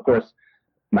character. So of course,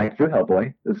 Mike drew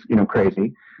Hellboy. It's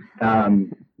crazy.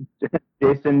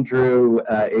 Jason drew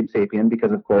Abe Sapien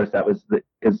because of course that was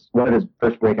one of his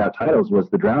first breakout titles was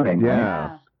The Drowning.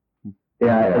 Yeah.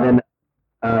 And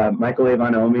then Michael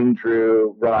Avon Oming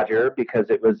drew Roger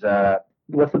because it was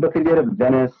what's the book he did of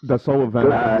Venice? The Soul of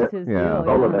Venice.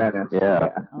 Soul of Venice. Yeah.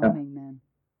 Oming, man.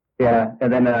 Yeah,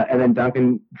 and then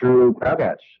Duncan drew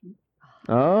Crouch.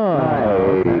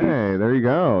 Oh, okay. There you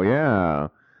go. Yeah.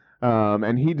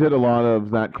 And he did a lot of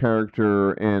that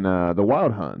character in The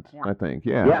Wild Hunt, I think.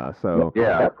 Yeah. So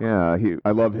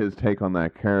I love his take on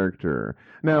that character.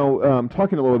 Now,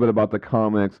 talking a little bit about the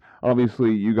comics,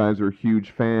 obviously you guys are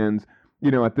huge fans.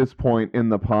 At this point in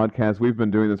the podcast, we've been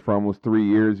doing this for almost 3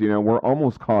 years. We're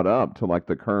almost caught up to like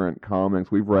the current comics.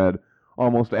 We've read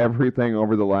almost everything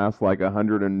over the last like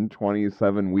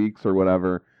 127 weeks or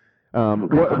whatever.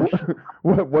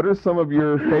 What are some of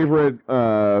your favorite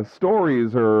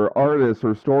stories or artists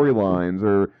or storylines,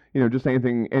 or just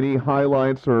any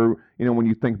highlights, or when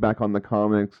you think back on the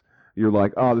comics, you're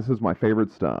like, oh, this is my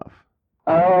favorite stuff?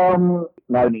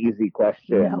 Not an easy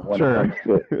question. Sure.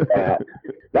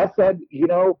 That said,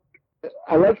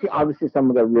 I like obviously some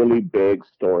of the really big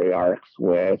story arcs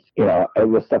with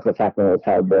the stuff that's happening with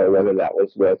Hellboy, whether that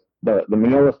was with the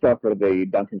Mignola stuff or the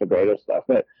Duncan Fegredo stuff.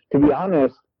 But to be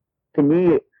honest, to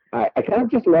me, I kind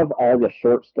of just love all the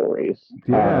short stories.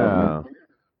 Yeah.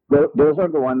 Those are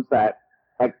the ones that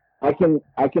I can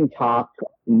talk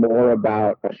more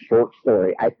about a short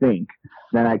story, I think,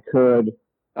 than I could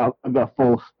a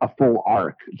full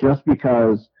arc, just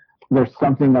because there's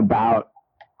something about,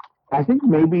 I think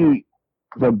maybe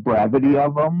the brevity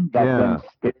of them that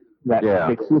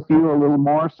sticks with you a little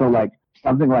more. So like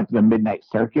something like the Midnight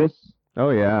Circus.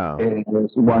 Oh yeah,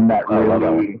 is one that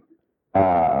really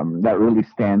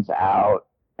stands out,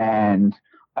 and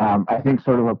I think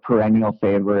sort of a perennial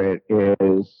favorite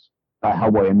is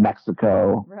Hellboy in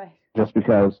Mexico, right? Just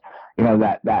because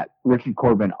that Richard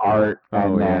Corbin art,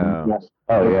 and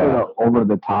over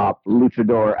the top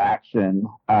luchador action.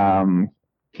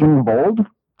 King Bold.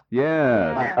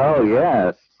 Yes. Oh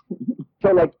yes.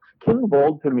 So like King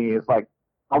Bold to me is like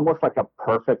almost like a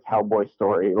perfect Hellboy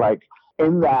story. Like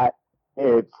in that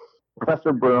it's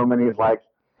Professor Broom and he's like,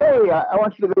 hey, I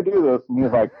want you to go do this, and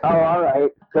he's like, oh, all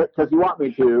right, because you want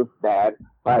me to, Dad.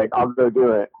 Like I'll go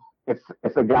do it.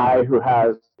 It's a guy who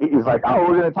he's like, oh,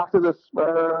 we're gonna talk to this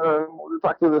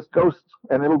ghost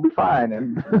and it'll be fine.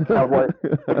 And Hellboy.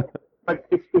 Like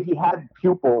if he had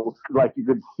pupils, like you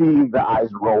could see the eyes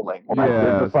rolling.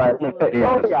 Yeah.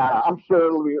 Oh yeah, I'm sure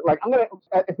it'll be like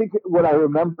I think what I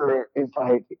remember is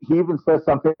like he even says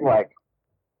something like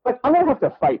I'm gonna have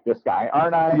to fight this guy,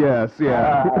 aren't I? Yes,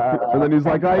 yeah. And then he's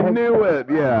like, I knew it,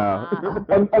 yeah.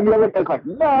 and the other guy's like,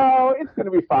 no, it's gonna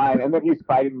be fine. And then he's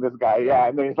fighting this guy, yeah.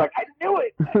 And then he's like, I knew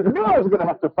it. I knew I was gonna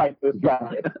have to fight this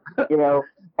guy,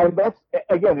 And that's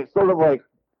again, it sort of like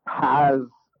has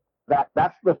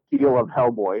that's the feel of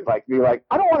Hellboy. Like, be like,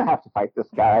 I don't want to have to fight this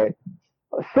guy.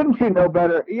 Shouldn't you know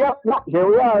better? Yep, no, here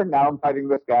we are. Now I'm fighting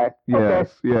this guy.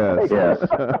 Yes, Okay. yes.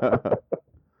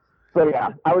 So yeah,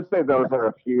 I would say those are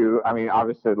a few. I mean,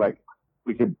 obviously, like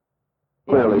we could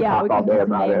clearly we talk all could day just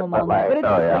about name it, them but all like, but it's,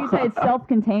 yeah. you say it's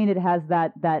self-contained. It has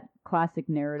that classic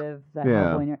narrative. That Yeah.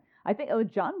 Hellboy narrative. I think,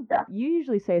 John, Yeah. you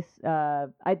usually say,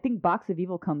 I think Box of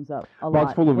Evil comes up a lot.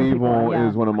 Box Full of when people Evil are-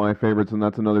 is one of my favorites, and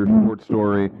that's another short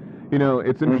story. You know,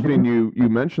 it's interesting you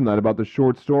mentioned that about the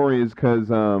short stories, because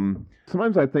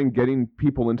sometimes I think getting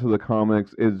people into the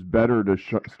comics is better to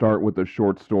start with the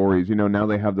short stories. You know, now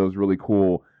they have those really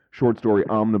cool short story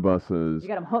omnibuses. You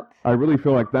got them hooked. I really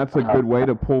feel like that's a good way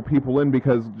to pull people in,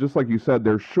 because just like you said,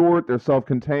 they're short, they're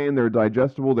self-contained, they're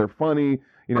digestible, they're funny,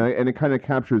 you know, and it kind of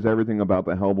captures everything about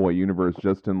the Hellboy universe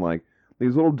just in like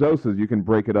these little doses. You can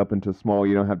break it up into small,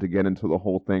 you don't have to get into the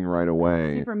whole thing right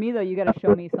away. See, for me, though, you got to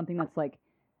show me something that's like,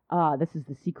 this is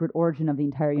the secret origin of the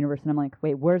entire universe. And I'm like,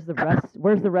 wait, where's the rest?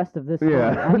 Where's the rest of this story?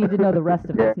 Yeah. I need to know the rest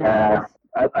of this now.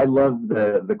 I love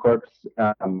the corpse,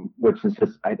 which is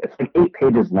just it's like 8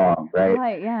 pages long, right?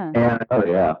 Right, yeah. And Oh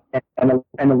yeah.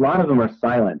 and a lot of them are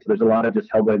silent. There's a lot of just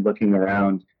Hellboy looking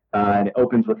around, and it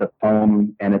opens with a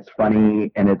poem, and it's funny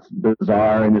and it's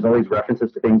bizarre, and there's always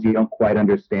references to things you don't quite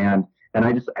understand. And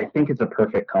I think it's a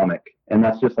perfect comic, and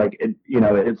that's just like it. You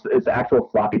know, it's actual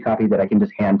floppy copy that I can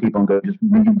just hand people and go, just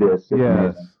read this. It's Yes.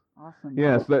 amazing. Awesome.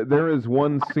 Yes, there is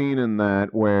one scene in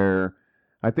that where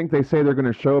I think they say they're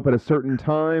going to show up at a certain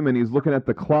time, and he's looking at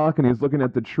the clock, and he's looking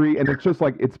at the tree, and it's just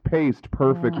like it's paced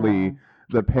perfectly, Yeah.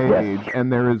 the page,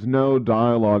 and there is no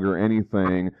dialogue or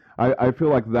anything. I feel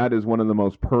like that is one of the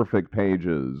most perfect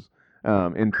pages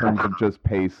in terms of just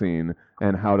pacing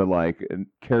and how to like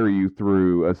carry you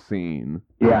through a scene.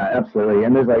 Yeah, absolutely.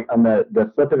 And there's like on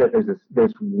the flip of it,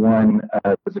 there's one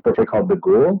there's a portrait called The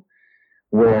Ghoul,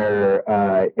 where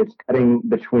it's cutting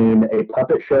between a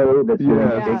puppet show that's doing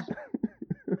Yes.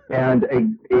 and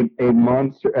a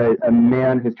monster, a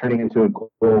man who's turning into a ghoul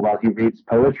while he reads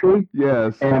poetry.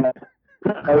 Yes. And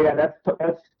oh yeah, that's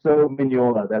so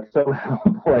Mignola. That's so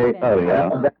Hellboy. Oh, yeah.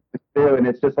 That's true. And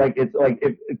it's just like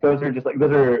those are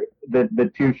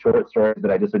the 2 short stories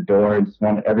that I just adore and just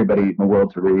want everybody in the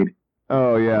world to read.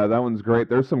 Oh yeah, that one's great.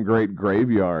 There's some great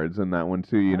graveyards in that one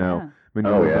too. You know, Mignola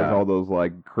Oh, yeah. does all those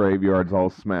like graveyards all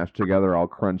smashed together, all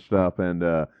crunched up, and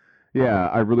yeah,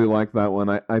 I really like that one.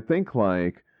 I think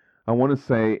like I want to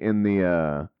say in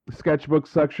the sketchbook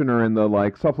section or in the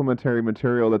like supplementary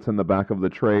material that's in the back of the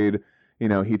trade, you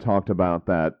know, he talked about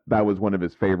that. That was one of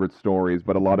his favorite stories,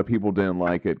 but a lot of people didn't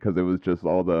like it because it was just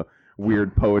all the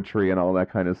weird poetry and all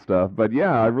that kind of stuff. But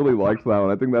yeah, I really liked that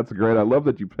one. I think that's great. I love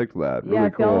that you picked that. Yeah, Really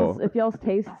if cool. if y'all's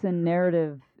tastes in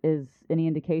narrative is any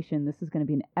indication, this is going to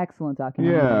be an excellent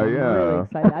documentary. Yeah, I'm yeah. really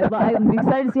excited. I'm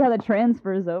excited to see how that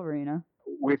transfers over, you know?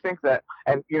 We think that,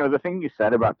 and you know, the thing you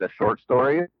said about the short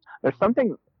stories, there's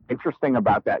something interesting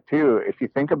about that too. If you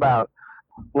think about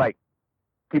like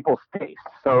people's taste.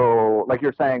 So like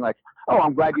you're saying like, oh,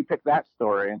 I'm glad you picked that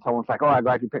story. And someone's like, oh, I'm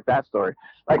glad you picked that story.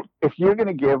 Like if you're going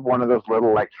to give one of those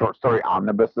little like short story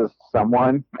omnibuses to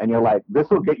someone and you're like, this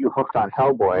will get you hooked on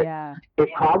Hellboy. Yeah. It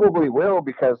probably will,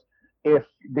 because if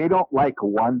they don't like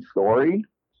one story,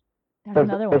 There's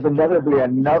another there's one.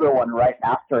 another one right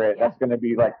after it Yeah. that's going to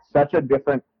be like such a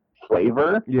different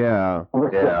flavor Yeah.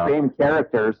 with Yeah. the same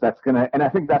characters. That's going to, and I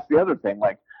think that's the other thing.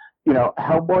 Like, you know,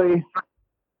 Hellboy,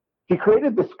 he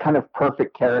created this kind of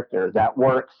perfect character that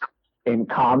works in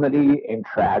comedy, in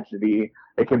tragedy.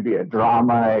 It can be a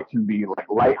drama. It can be like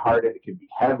lighthearted. It can be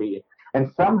heavy. And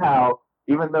somehow,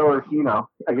 even though, you know,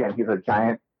 again, he's a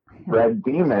giant red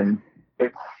demon,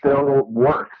 it still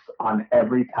works on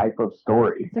every type of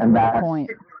story. That's a And great that's,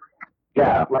 point.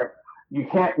 yeah, like you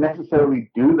can't necessarily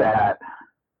do that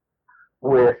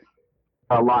with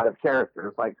a lot of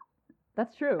characters. Like,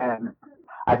 That's true. and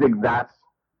I think that's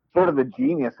sort of the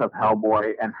genius of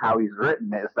Hellboy and how he's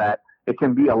written, is that it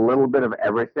can be a little bit of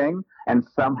everything, and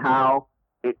somehow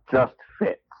it just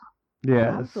fits.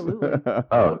 Yes. Absolutely.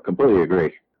 Oh, completely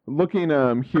agree. Looking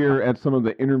here at some of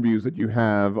the interviews that you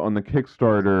have on the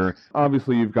Kickstarter,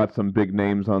 obviously you've got some big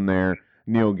names on there.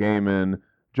 Neil Gaiman,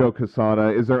 Joe Quesada.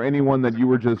 Is there anyone that you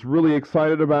were just really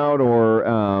excited about,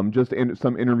 or just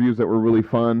some interviews that were really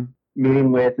fun?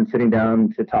 Meeting with and sitting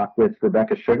down to talk with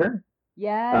Rebecca Sugar.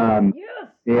 Yes. Yes.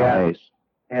 Yeah. Nice.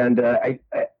 And I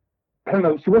don't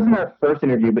know, she wasn't our first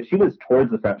interview, but she was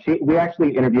towards the front. We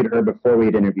actually interviewed her before we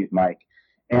had interviewed Mike.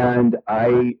 And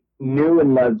I knew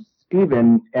and loved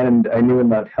Steven, and I knew and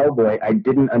loved Hellboy. I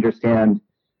didn't understand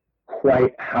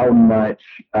quite how much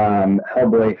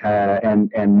Hellboy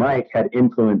and Mike had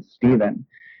influenced Steven.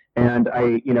 And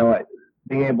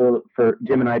for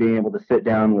Jim and I being able to sit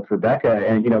down with Rebecca,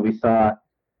 and we saw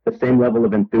the same level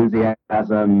of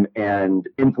enthusiasm and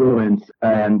influence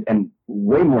and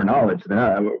way more knowledge than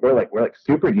us. We're like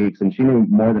super geeks, and she knew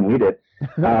more than we did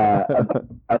about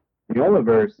the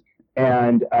Universe.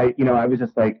 And I was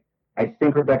just like, I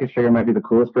think Rebecca Sugar might be the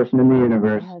coolest person in the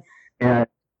universe. Yes.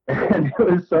 And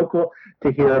it was so cool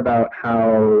to hear about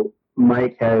how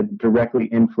Mike had directly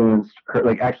influenced her,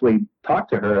 like actually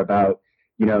talked to her about,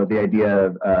 the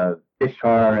idea of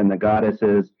Ishtar and the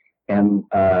goddesses and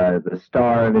the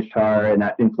star of Ishtar, and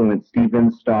that influenced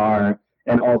Stephen's star.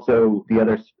 And also the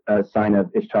other sign of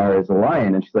Ishtar is a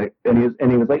lion. And she's like, and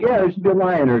he was like, yeah, there should be a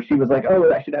lion. Or she was like,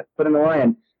 oh, I should have put in a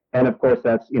lion. And of course,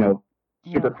 that's,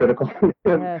 super critical,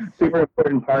 super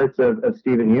important parts of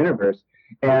Steven Universe.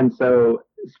 And so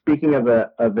speaking of a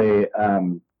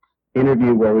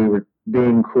interview where we were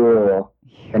being cool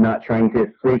and not trying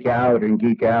to freak out and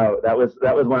geek out, that was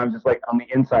when I was just like on the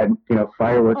inside,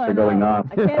 fireworks are going off.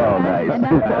 I can't imagine.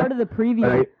 And that part of the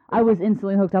preview, I was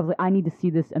instantly hooked. I was like, I need to see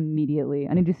this immediately.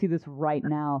 I need to see this right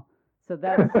now. So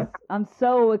I'm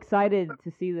so excited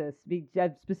to see this.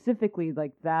 Specifically,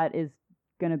 like that is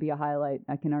going to be a highlight.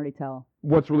 I can already tell.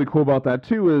 What's really cool about that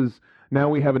too is now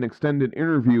we have an extended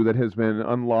interview that has been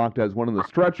unlocked as one of the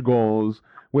stretch goals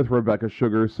with Rebecca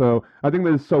Sugar. So I think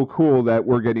that is so cool that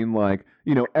we're getting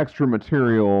extra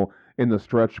material in the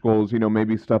stretch goals,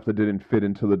 maybe stuff that didn't fit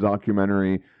into the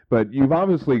documentary. But you've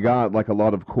obviously got like a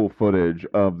lot of cool footage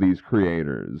of these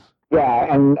creators.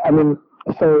 Yeah, and I mean,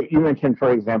 so you mentioned,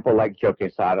 for example, like Joe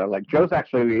Quesada. Like Joe's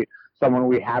actually someone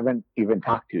we haven't even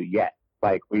talked to yet.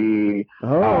 Like we,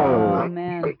 oh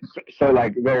man. So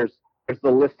like there's the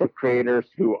list of creators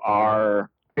who are.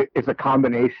 It's a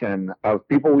combination of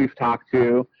people we've talked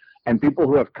to and people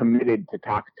who have committed to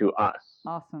talk to us.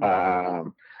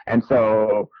 Awesome. And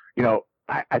so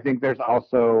I think there's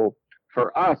also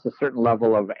for us a certain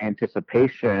level of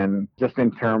anticipation, just in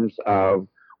terms of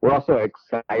we're also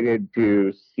excited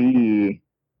to see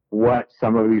what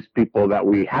some of these people that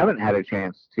we haven't had a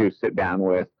chance to sit down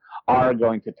with are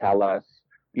going to tell us,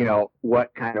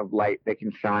 what kind of light they can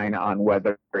shine on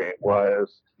whether it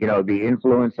was, the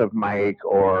influence of Mike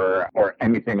or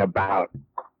anything about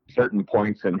certain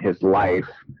points in his life.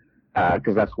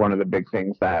 Because that's one of the big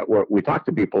things that we talk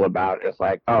to people about is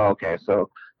like, oh, okay, so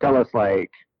tell us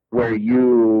like where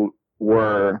you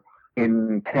were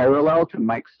in parallel to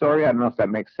Mike's story. I don't know if that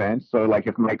makes sense. So like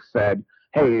if Mike said,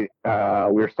 hey,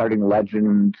 we're starting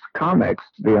Legend Comics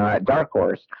at Dark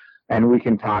Horse, and we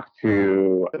can talk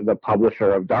to the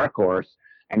publisher of Dark Horse,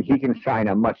 and he can shine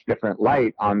a much different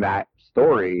light on that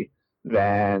story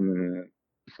than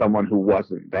someone who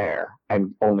wasn't there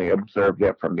and only observed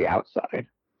it from the outside.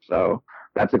 So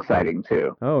that's exciting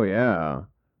too. Oh yeah,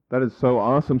 that is so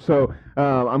awesome. So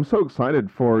I'm so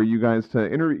excited for you guys to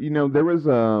interview. There was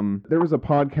a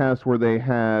podcast where they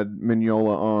had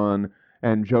Mignola on,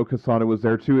 and Joe Quesada was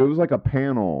there too. It was like a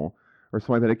panel or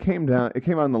something like that. It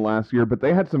came out in the last year, but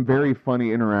they had some very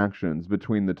funny interactions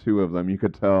between the two of them. You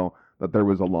could tell that there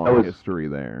was a long history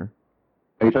there.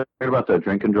 Are you talking about the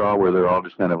drink and draw where they're all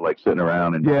just kind of like sitting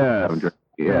around and having drink?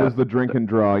 Yeah. It was the drink and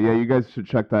draw. Yeah, you guys should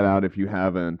check that out if you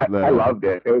haven't. I loved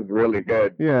it. It was really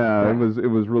good. Yeah, it was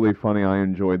really funny. I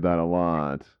enjoyed that a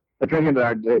lot. The drink and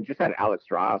draw just had Alex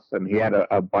Ross, and he had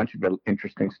a bunch of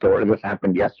interesting stories. This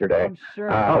happened yesterday. I'm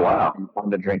sure. Oh wow! On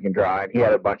the drink and draw, and he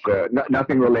had a bunch of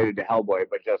nothing related to Hellboy,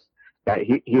 but just that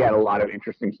he had a lot of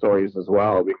interesting stories as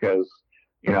well because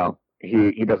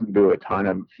he doesn't do a ton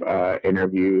of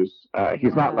interviews.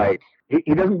 He's not like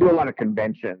he doesn't do a lot of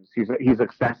conventions. He's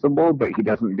accessible, but he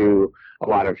doesn't do a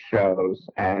lot of shows.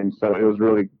 And so it was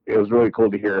really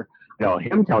cool to hear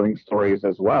him telling stories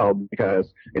as well,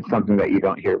 because it's something that you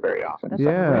don't hear very often. I'm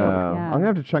gonna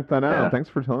have to check that out. Yeah. Thanks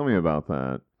for telling me about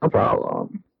that. No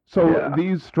problem. So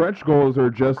these stretch goals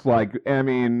are just like, I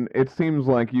mean, it seems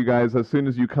like you guys, as soon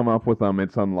as you come up with them,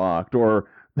 it's unlocked, or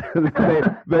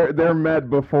they're met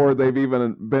before they've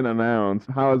even been announced.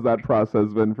 How has that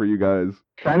process been for you guys?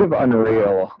 Kind of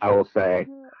unreal, I will say.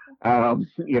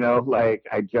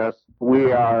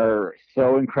 We are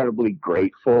so incredibly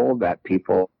grateful that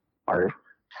people are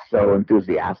so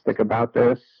enthusiastic about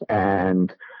this,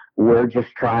 and we're just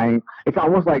trying. It's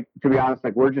almost like, to be honest,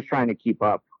 like we're just trying to keep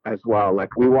up as well.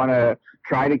 Like we want to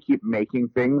try to keep making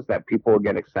things that people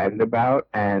get excited about,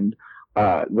 and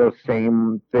those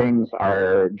same things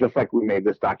are, just like we made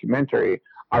this documentary,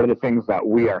 are the things that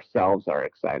we ourselves are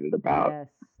excited about. Yes,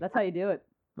 that's how you do it.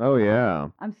 Oh, yeah.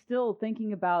 I'm still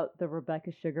thinking about the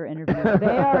Rebecca Sugar interview.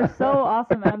 They are so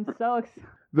awesome, and I'm so excited.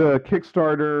 The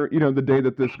Kickstarter, the day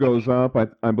that this goes up,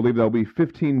 I believe there'll be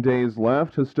 15 days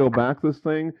left to still back this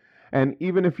thing. And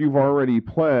even if you've already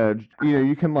pledged,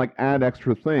 you can like add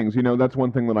extra things. That's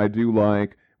one thing that I do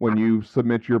like when you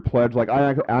submit your pledge. Like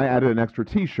I added an extra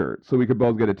T-shirt so we could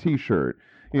both get a T-shirt.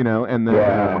 And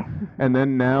then and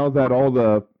then now that all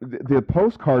the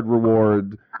postcard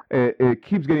reward it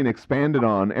keeps getting expanded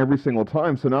on every single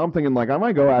time. So now I'm thinking like I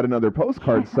might go add another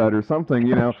postcard set or something.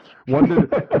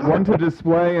 One to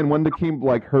display and one to keep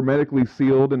like hermetically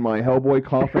sealed in my Hellboy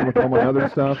coffin with all my other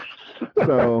stuff.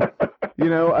 So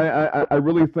I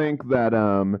really think that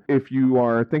if you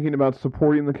are thinking about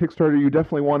supporting the Kickstarter, you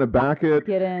definitely want to back it.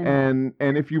 Get in.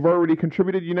 And if you've already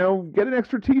contributed, get an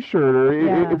extra T-shirt, or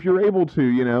if you're able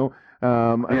to,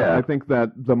 I think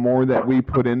that the more that we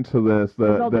put into this,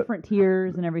 there's all different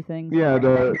tiers and everything. Yeah,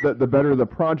 the better the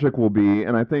project will be.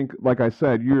 And I think, like I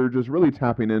said, you're just really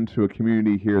tapping into a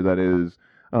community here that is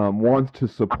wants to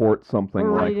support something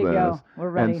like this. Go. We're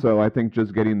ready. And so I think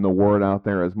just getting the word out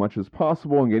there as much as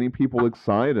possible and getting people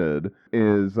excited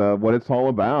is what it's all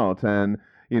about. And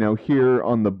here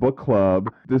on the book club,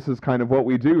 this is kind of what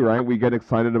we do, right? We get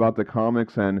excited about the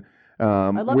comics, and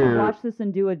I'd love to watch this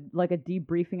and do a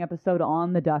debriefing episode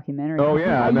on the documentary. Oh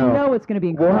yeah, I know it's going to be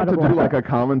incredible. We'll have to do like a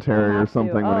commentary or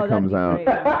something when it comes out.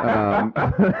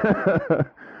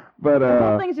 But the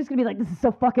whole thing is just going to be like, this is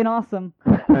so fucking awesome.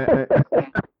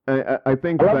 I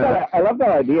think I love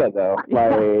that idea though.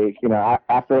 Like,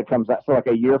 after it comes out, so like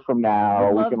a year from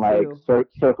now, we can like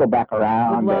circle back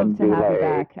around. I'd love and to have like, you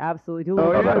back. Absolutely. Do a Oh,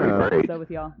 little yeah. episode with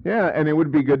y'all. Yeah, and it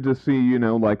would be good to see,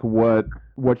 like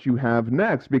what you have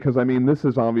next, because I mean, this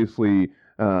is obviously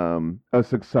a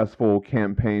successful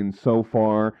campaign so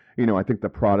far. I think the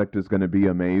product is going to be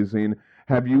amazing.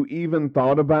 Have you even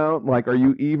thought about, like, are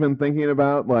you even thinking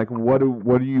about, like, what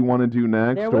do you want to do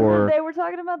next? They were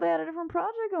talking about they had a different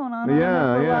project going on.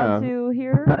 Yeah, allowed to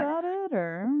hear about it,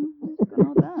 or what's going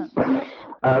on with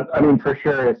that? I mean, for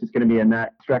sure, it's just going to be a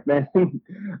Matt Streckman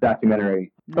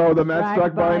documentary. Oh, the Matt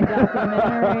Streckman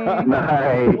documentary.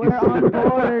 Nice. We're on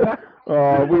board.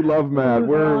 Oh, we love Matt.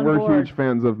 We're We're huge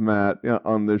fans of Matt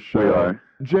on this show. We are.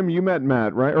 Jim, you met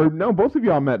Matt, right? Or no, both of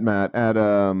y'all met Matt at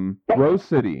Rose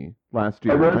City last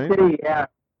year, Rose right? City, yeah.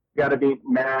 Got to meet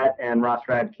Matt and Ross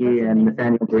Radke and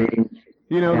Nathaniel Green.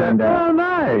 Oh,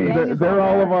 nice. They're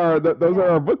all of our. Those are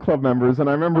our book club members, and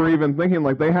I remember even thinking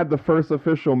like they had the first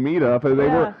official meetup.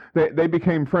 They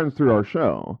became friends through our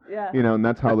show. Yeah. And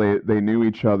that's how they knew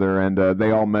each other, and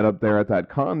they all met up there at that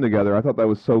con together. I thought that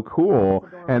was so cool.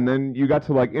 And then you got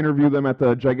to like interview them at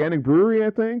the Gigantic Brewery,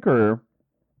 I think, or.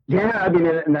 Yeah, I mean,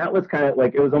 and that was kind of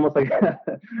like, it was almost like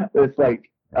this like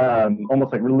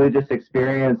almost like religious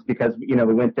experience, because we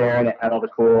went there and it had all the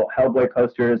cool Hellboy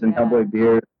posters and Hellboy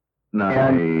beers. Nice.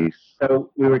 And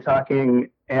so we were talking,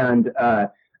 and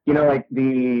like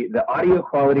the audio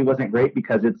quality wasn't great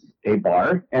because it's a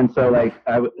bar, and so like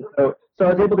so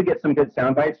I was able to get some good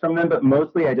sound bites from them, but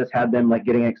mostly I just had them like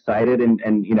getting excited and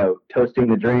toasting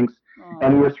the drinks.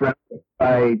 And we were surrounded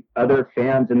by other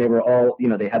fans, and they were all,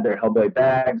 they had their Hellboy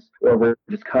bags or were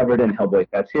just covered in Hellboy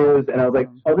tattoos. And I was like,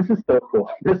 oh, this is so cool.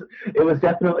 It was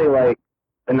definitely like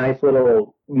a nice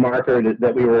little marker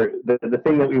that we were the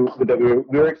thing that we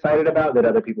were excited about, that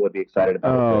other people would be excited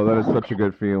about. Oh, that is such a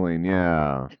good feeling.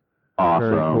 Yeah. Awesome.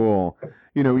 Very cool.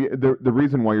 The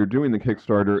reason why you're doing the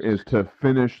Kickstarter is to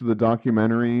finish the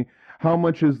documentary. How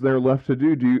much is there left to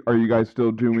do? Are you guys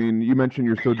still doing? You mentioned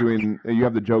you're still doing. You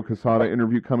have the Joe Quesada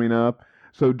interview coming up.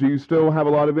 So do you still have a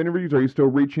lot of interviews? Are you still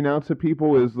reaching out to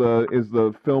people? Is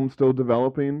the film still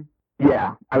developing?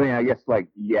 Yeah, I mean, I guess like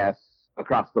yes,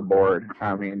 across the board.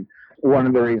 I mean, one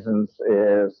of the reasons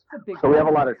is so we have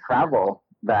a lot of travel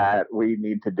that we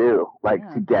need to do, like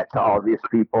to get to all these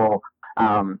people.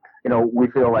 We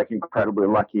feel like incredibly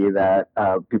lucky that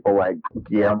people like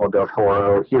Guillermo del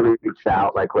Toro, he reached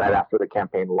out like right after the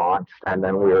campaign launched, and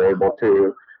then we were able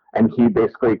to, and he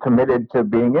basically committed to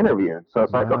being interviewed. So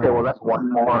it's like, okay, well, that's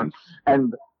one more.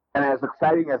 And as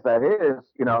exciting as that is,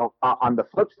 on the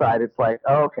flip side, it's like,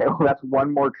 oh, okay, well, that's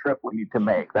one more trip we need to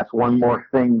make. That's one more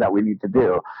thing that we need to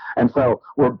do. And so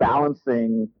we're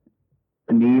balancing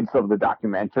the needs of the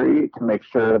documentary to make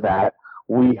sure that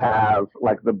we have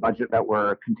like the budget that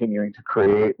we're continuing to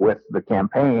create with the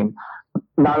campaign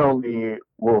not only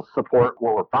will support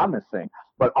what we're promising,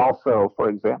 but also, for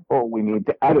example, we need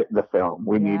to edit the film.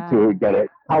 We need to get it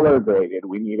color graded.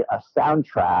 We need a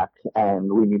soundtrack,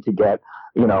 and we need to get,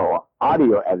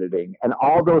 audio editing, and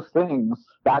all those things.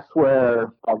 That's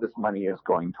where all this money is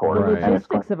going toward. The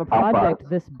logistics of a project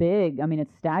this big, I mean,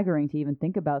 it's staggering to even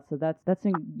think about. So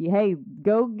hey,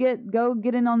 go get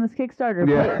in on this Kickstarter.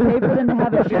 Yeah. Pay for them to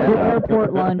have a shitty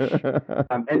airport lunch.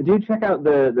 And do check out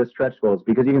the stretch goals,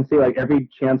 because you can see like every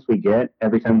chance we get,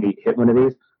 every time we hit one of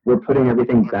these, we're putting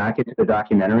everything back into the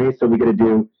documentary. So we get to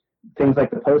do things like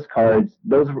the postcards.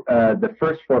 Those the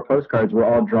first 4 postcards were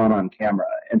all drawn on camera,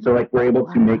 and so like we're able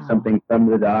to make something from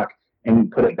the doc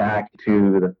and put it back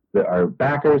to our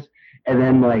backers, and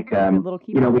then like little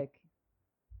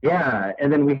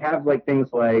and then we have like things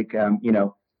like Adam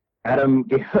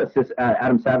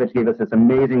Savage gave us this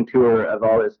amazing tour of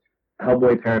all this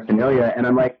Hellboy paraphernalia, and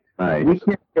I'm like, nice. We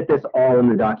can't get this all in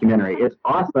the documentary. It's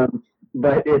awesome,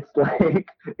 but it's like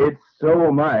it's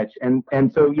so much, and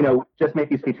so just make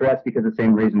these featurettes because the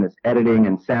same reason as editing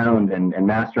and sound and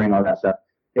mastering, all that stuff.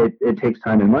 It takes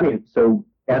time and money. So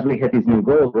as we hit these new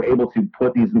goals, we're able to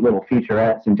put these little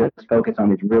featurettes and just focus on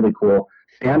these really cool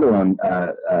standalone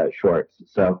shorts.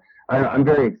 So I'm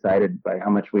very excited by how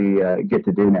much we get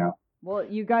to do now. Well,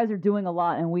 you guys are doing a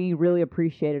lot, and we really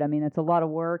appreciate it. I mean, it's a lot of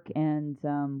work, and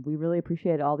we really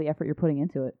appreciate all the effort you're putting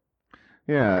into it.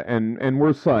 Yeah, and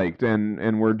we're psyched,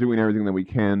 and we're doing everything that we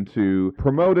can to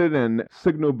promote it and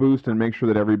signal boost and make sure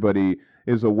that everybody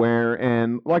is aware.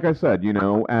 And like I said,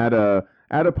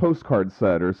 add a postcard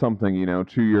set or something,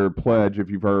 to your pledge if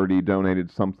you've already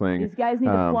donated something. These guys need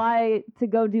to fly to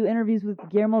go do interviews with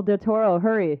Guillermo del Toro.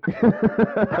 Hurry.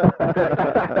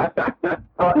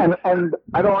 And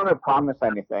I don't want to promise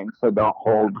anything, so don't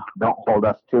hold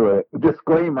us to it.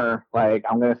 Disclaimer, like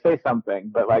I'm going to say something,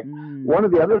 but like one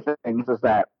of the other things is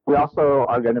that we also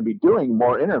are going to be doing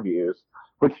more interviews,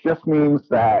 which just means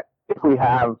that if we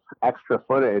have extra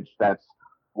footage that's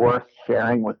worth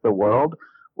sharing with the world,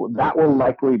 that will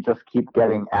likely just keep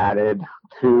getting added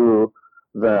to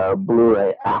the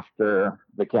Blu-ray after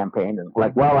the campaign,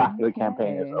 after the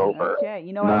campaign is over.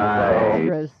 Okay, I like my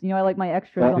extras. I like my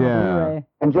extras on the Blu-ray.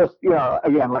 And just,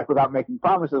 again, like without making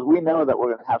promises, we know that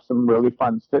we're going to have some really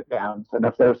fun sit-downs, and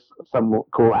if there's some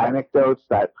cool anecdotes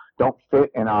that don't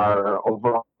fit in our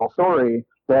overall story,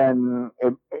 then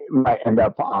it might end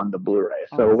up on the Blu-ray.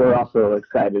 So we're also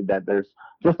excited that there's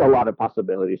just a lot of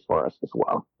possibilities for us as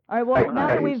well. All right. Well,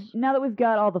 now that we've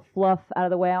got all the fluff out of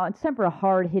the way, it's time for a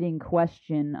hard-hitting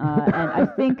question, and I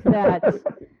think that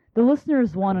the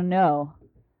listeners want to know: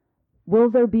 will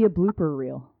there be a blooper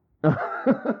reel?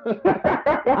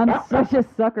 I'm such a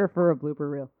sucker for a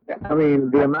blooper reel. I mean,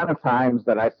 the amount of times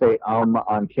that I say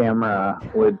on camera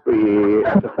would be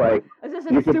just like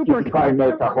you could probably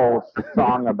make a whole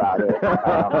song about it.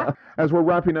 As we're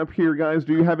wrapping up here, guys,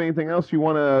 do you have anything else you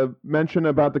want to mention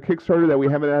about the Kickstarter that we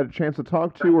haven't had a chance to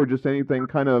talk to, or just anything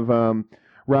kind of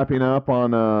wrapping up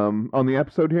on the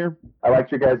episode here? I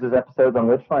liked your guys' episodes on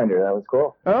Witchfinder. That was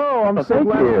cool. Oh, I'm so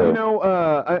glad.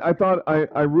 I thought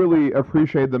I really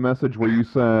appreciated the message where you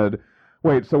said,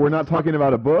 wait, so we're not talking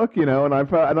about a book, and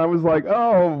I was like,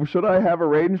 oh, should I have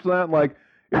arranged that? Like,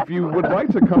 if you would like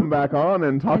to come back on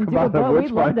and talk about the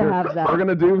Witchfinder, we're going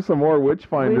to do some more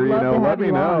Witchfinder, let me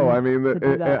know. I mean,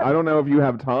 I don't know if you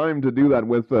have time to do that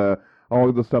with all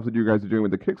of the stuff that you guys are doing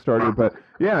with the Kickstarter, but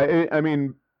yeah, I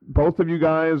mean, both of you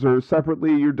guys or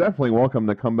separately, you're definitely welcome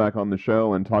to come back on the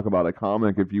show and talk about a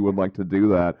comic if you would like to do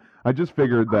that. I just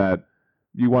figured that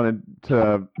you wanted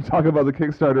to talk about the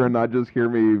Kickstarter and not just hear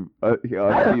me be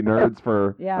nerds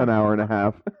for an hour and a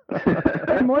half.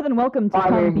 You're more than welcome to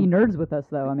come be nerds with us,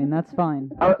 though. I mean, that's fine.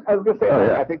 I was going to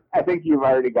say, I think you've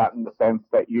already gotten the sense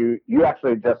that you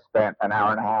actually just spent an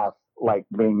hour and a half like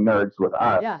being nerds with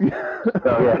us. Yeah.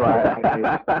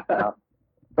 So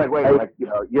like, wait,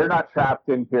 you're not trapped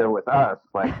in here with us,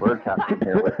 like we're trapped in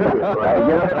here with you, right?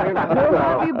 We'll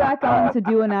have you back on to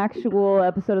do an actual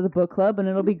episode of the book club, and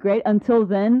it'll be great. Until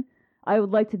then, I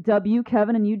would like to dub you,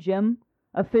 Kevin, and you, Jim,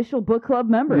 official book club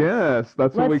members. Yes,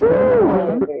 that's what we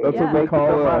call.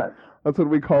 That's what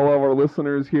we call all our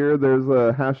listeners here. There's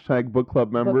a hashtag book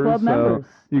club members. So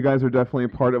you guys are definitely a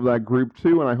part of that group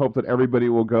too, and I hope that everybody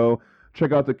will go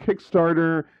check out the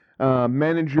Kickstarter.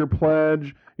 Manage your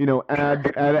pledge,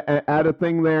 add a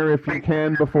thing there if you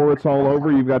can before it's all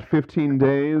over. You've got 15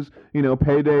 days,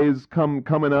 payday's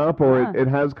coming up, or it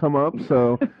has come up,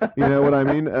 so you know what I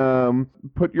mean.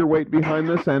 Put your weight behind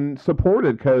this and support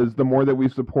it, because the more that we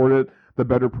support it, the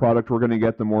better product we're going to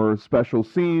get, the more special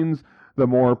scenes, the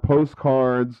more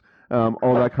postcards,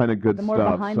 all that kind of good stuff. The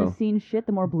more behind-the-scenes shit,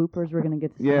 the more bloopers we're going to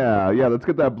get to see. Yeah, let's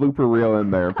get that blooper reel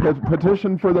in there.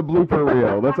 Petition for the blooper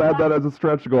reel. Let's add that as a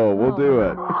stretch goal. We'll do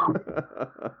it.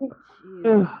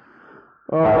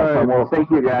 All right. Well, thank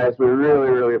you, guys. We really,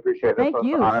 really appreciate it. Thank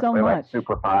you so much.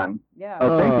 Super fun. Yeah.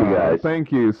 Oh, thank you, guys.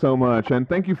 Thank you so much. And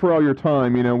thank you for all your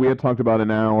time. We had talked about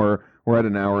an hour. We're at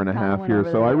an hour and a half here,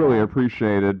 so I really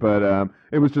appreciate it. But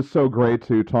it was just so great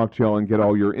to talk to y'all and get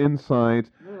all your insight.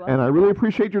 And I really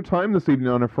appreciate your time this evening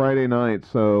on a Friday night.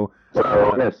 So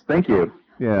yes, thank you.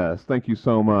 Yes, thank you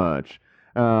so much.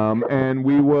 And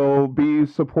we will be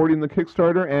supporting the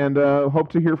Kickstarter and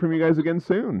hope to hear from you guys again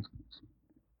soon.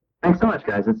 Thanks so much,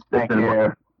 guys. It's been a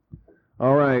pleasure.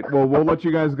 All right. Well, we'll let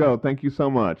you guys go. Thank you so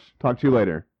much. Talk to you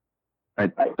later. All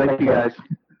right. Thank you, guys.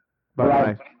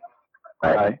 Bye-bye.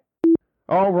 Bye.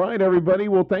 All right, everybody.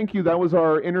 Well, thank you. That was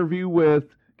our interview with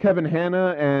Kevin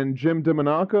Hanna and Jim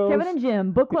DeMonacos. Kevin and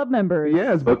Jim, book club members.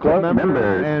 Yes, book club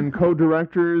members and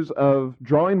co-directors of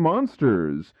Drawing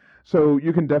Monsters. So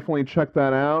you can definitely check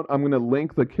that out. I'm going to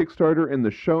link the Kickstarter in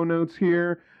the show notes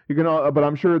here. You can, but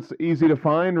I'm sure it's easy to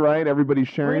find, right? Everybody's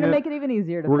sharing it. We're going to make it even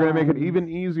easier to find. We're going to make it even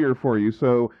easier for you.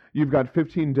 So you've got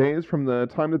 15 days from the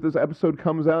time that this episode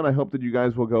comes out. I hope that you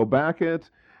guys will go back it.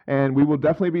 And we will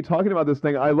definitely be talking about this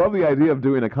thing. I love the idea of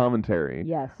doing a commentary.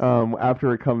 Yes.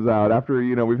 After it comes out. After,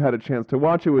 we've had a chance to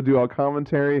watch it, we'll do our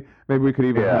commentary. Maybe we could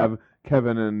even have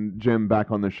Kevin and Jim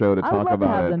back on the show to talk about it. I would love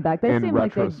to have them back. They seem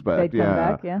like they'd come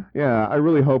back, yeah. Yeah, I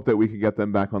really hope that we could get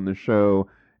them back on the show.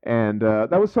 And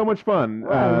that was so much fun.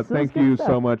 Thank you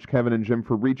so much, Kevin and Jim,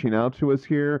 for reaching out to us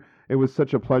here. It was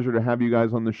such a pleasure to have you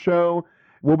guys on the show.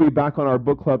 We'll be back on our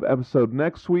book club episode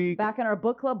next week. Back in our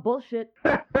book club bullshit.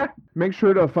 Make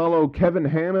sure to follow Kevin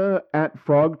Hanna at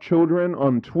Frog Children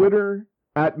on Twitter.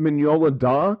 At Mignola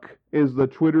Doc is the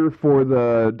Twitter for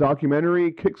the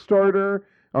documentary Kickstarter.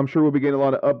 I'm sure we'll be getting a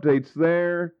lot of updates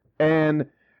there. And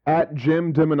at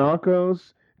Jim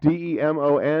DeMonacos,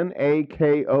 DeMonakos.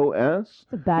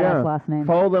 It's a badass last name.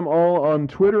 Follow them all on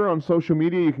Twitter, on social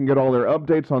media. You can get all their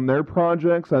updates on their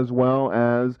projects as well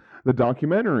as the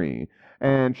documentary.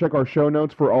 And check our show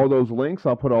notes for all those links.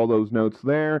 I'll put all those notes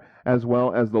there, as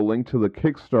well as the link to the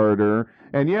Kickstarter.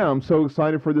 And yeah, I'm so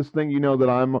excited for this thing. You know that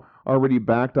I'm already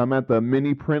backed. I'm at the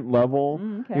mini print level.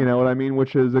 Okay. You know what I mean?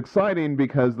 Which is exciting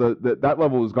because that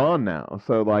level is gone now.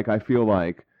 So like I feel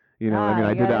like,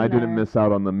 I didn't miss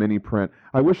out on the mini print.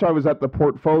 I wish I was at the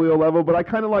portfolio level, but I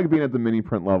kind of like being at the mini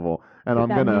print level. And I'm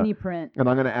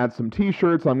gonna add some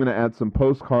T-shirts. I'm gonna add some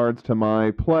postcards to my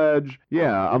pledge.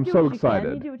 Yeah, I'm so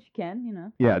excited. You do what you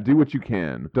can, Yeah, do what you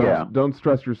can. Don't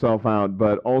stress yourself out,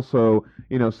 but also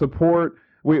support.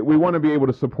 We want to be able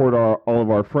to support all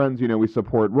of our friends. We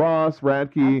support Ross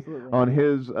Radke on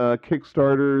his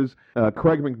Kickstarters,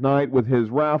 Craig McKnight with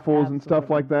his raffles and stuff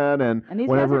like that. And these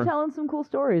guys are telling some cool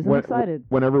stories. I'm excited.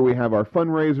 Whenever we have our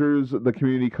fundraisers, the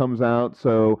community comes out.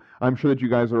 So I'm sure that you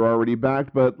guys are already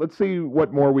backed, but let's see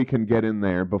what more we can get in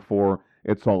there before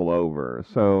it's all over.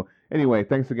 So anyway,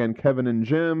 thanks again, Kevin and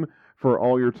Jim, for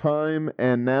all your time.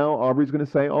 And now Aubrey's going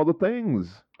to say all the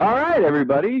things. All right,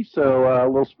 everybody. So a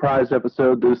little surprise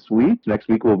episode this week. Next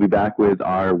week we'll be back with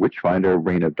our Witchfinder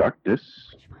Reign of Darkness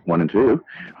 1 and 2.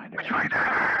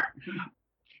 Witchfinder.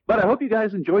 But I hope you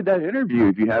guys enjoyed that interview.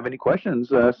 If you have any questions,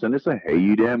 send us a hey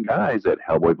you damn guys at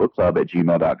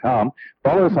hellboybookclub@gmail.com.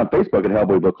 Follow us on Facebook at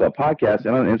Hellboy Book Club Podcast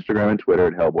and on Instagram and Twitter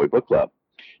at Hellboy Book Club.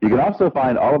 You can also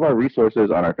find all of our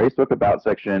resources on our Facebook About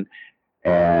section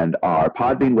and our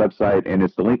Podbean website, and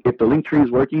it's the link. If the link tree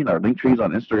is working, our link tree is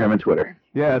on Instagram and Twitter.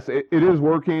 Yes, it is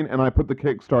working, and I put the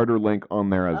Kickstarter link on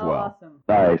there as well. Awesome.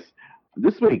 Nice.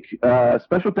 This week,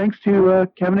 special thanks to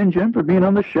Kevin and Jim for being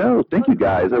on the show. Thank you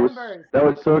guys. That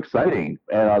was so exciting.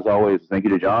 And as always, thank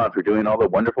you to John for doing all the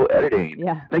wonderful editing.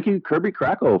 Yeah. Thank you, Kirby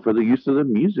Crackle, for the use of the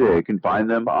music. You can find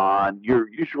them on your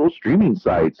usual streaming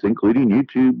sites, including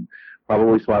YouTube,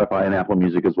 probably Spotify and Apple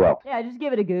Music as well. Yeah, just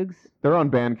give it a googs. They're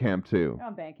on Bandcamp, too. They're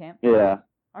on Bandcamp. Yeah.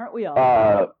 Aren't we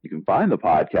all? You can find the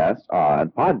podcast on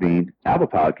Podbean, Apple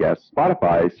Podcasts,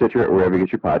 Spotify, Stitcher, or wherever you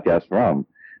get your podcasts from.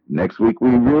 Next week,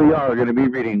 we really are going to be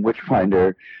reading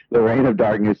Witchfinder, The Reign of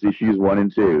Darkness, issues 1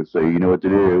 and 2. So you know what to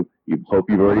do. You hope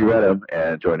you've already read them,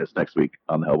 and join us next week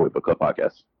on the Hellboy Book Club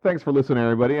Podcast. Thanks for listening,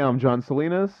 everybody. I'm John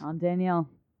Salinas. I'm Danielle.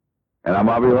 And I'm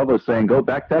Aubrey Lobo saying, go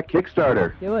back that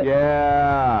Kickstarter. Do it.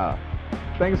 Yeah.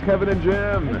 Thanks, Kevin and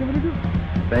Jim.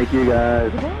 Thank you,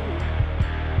 guys. Goodbye.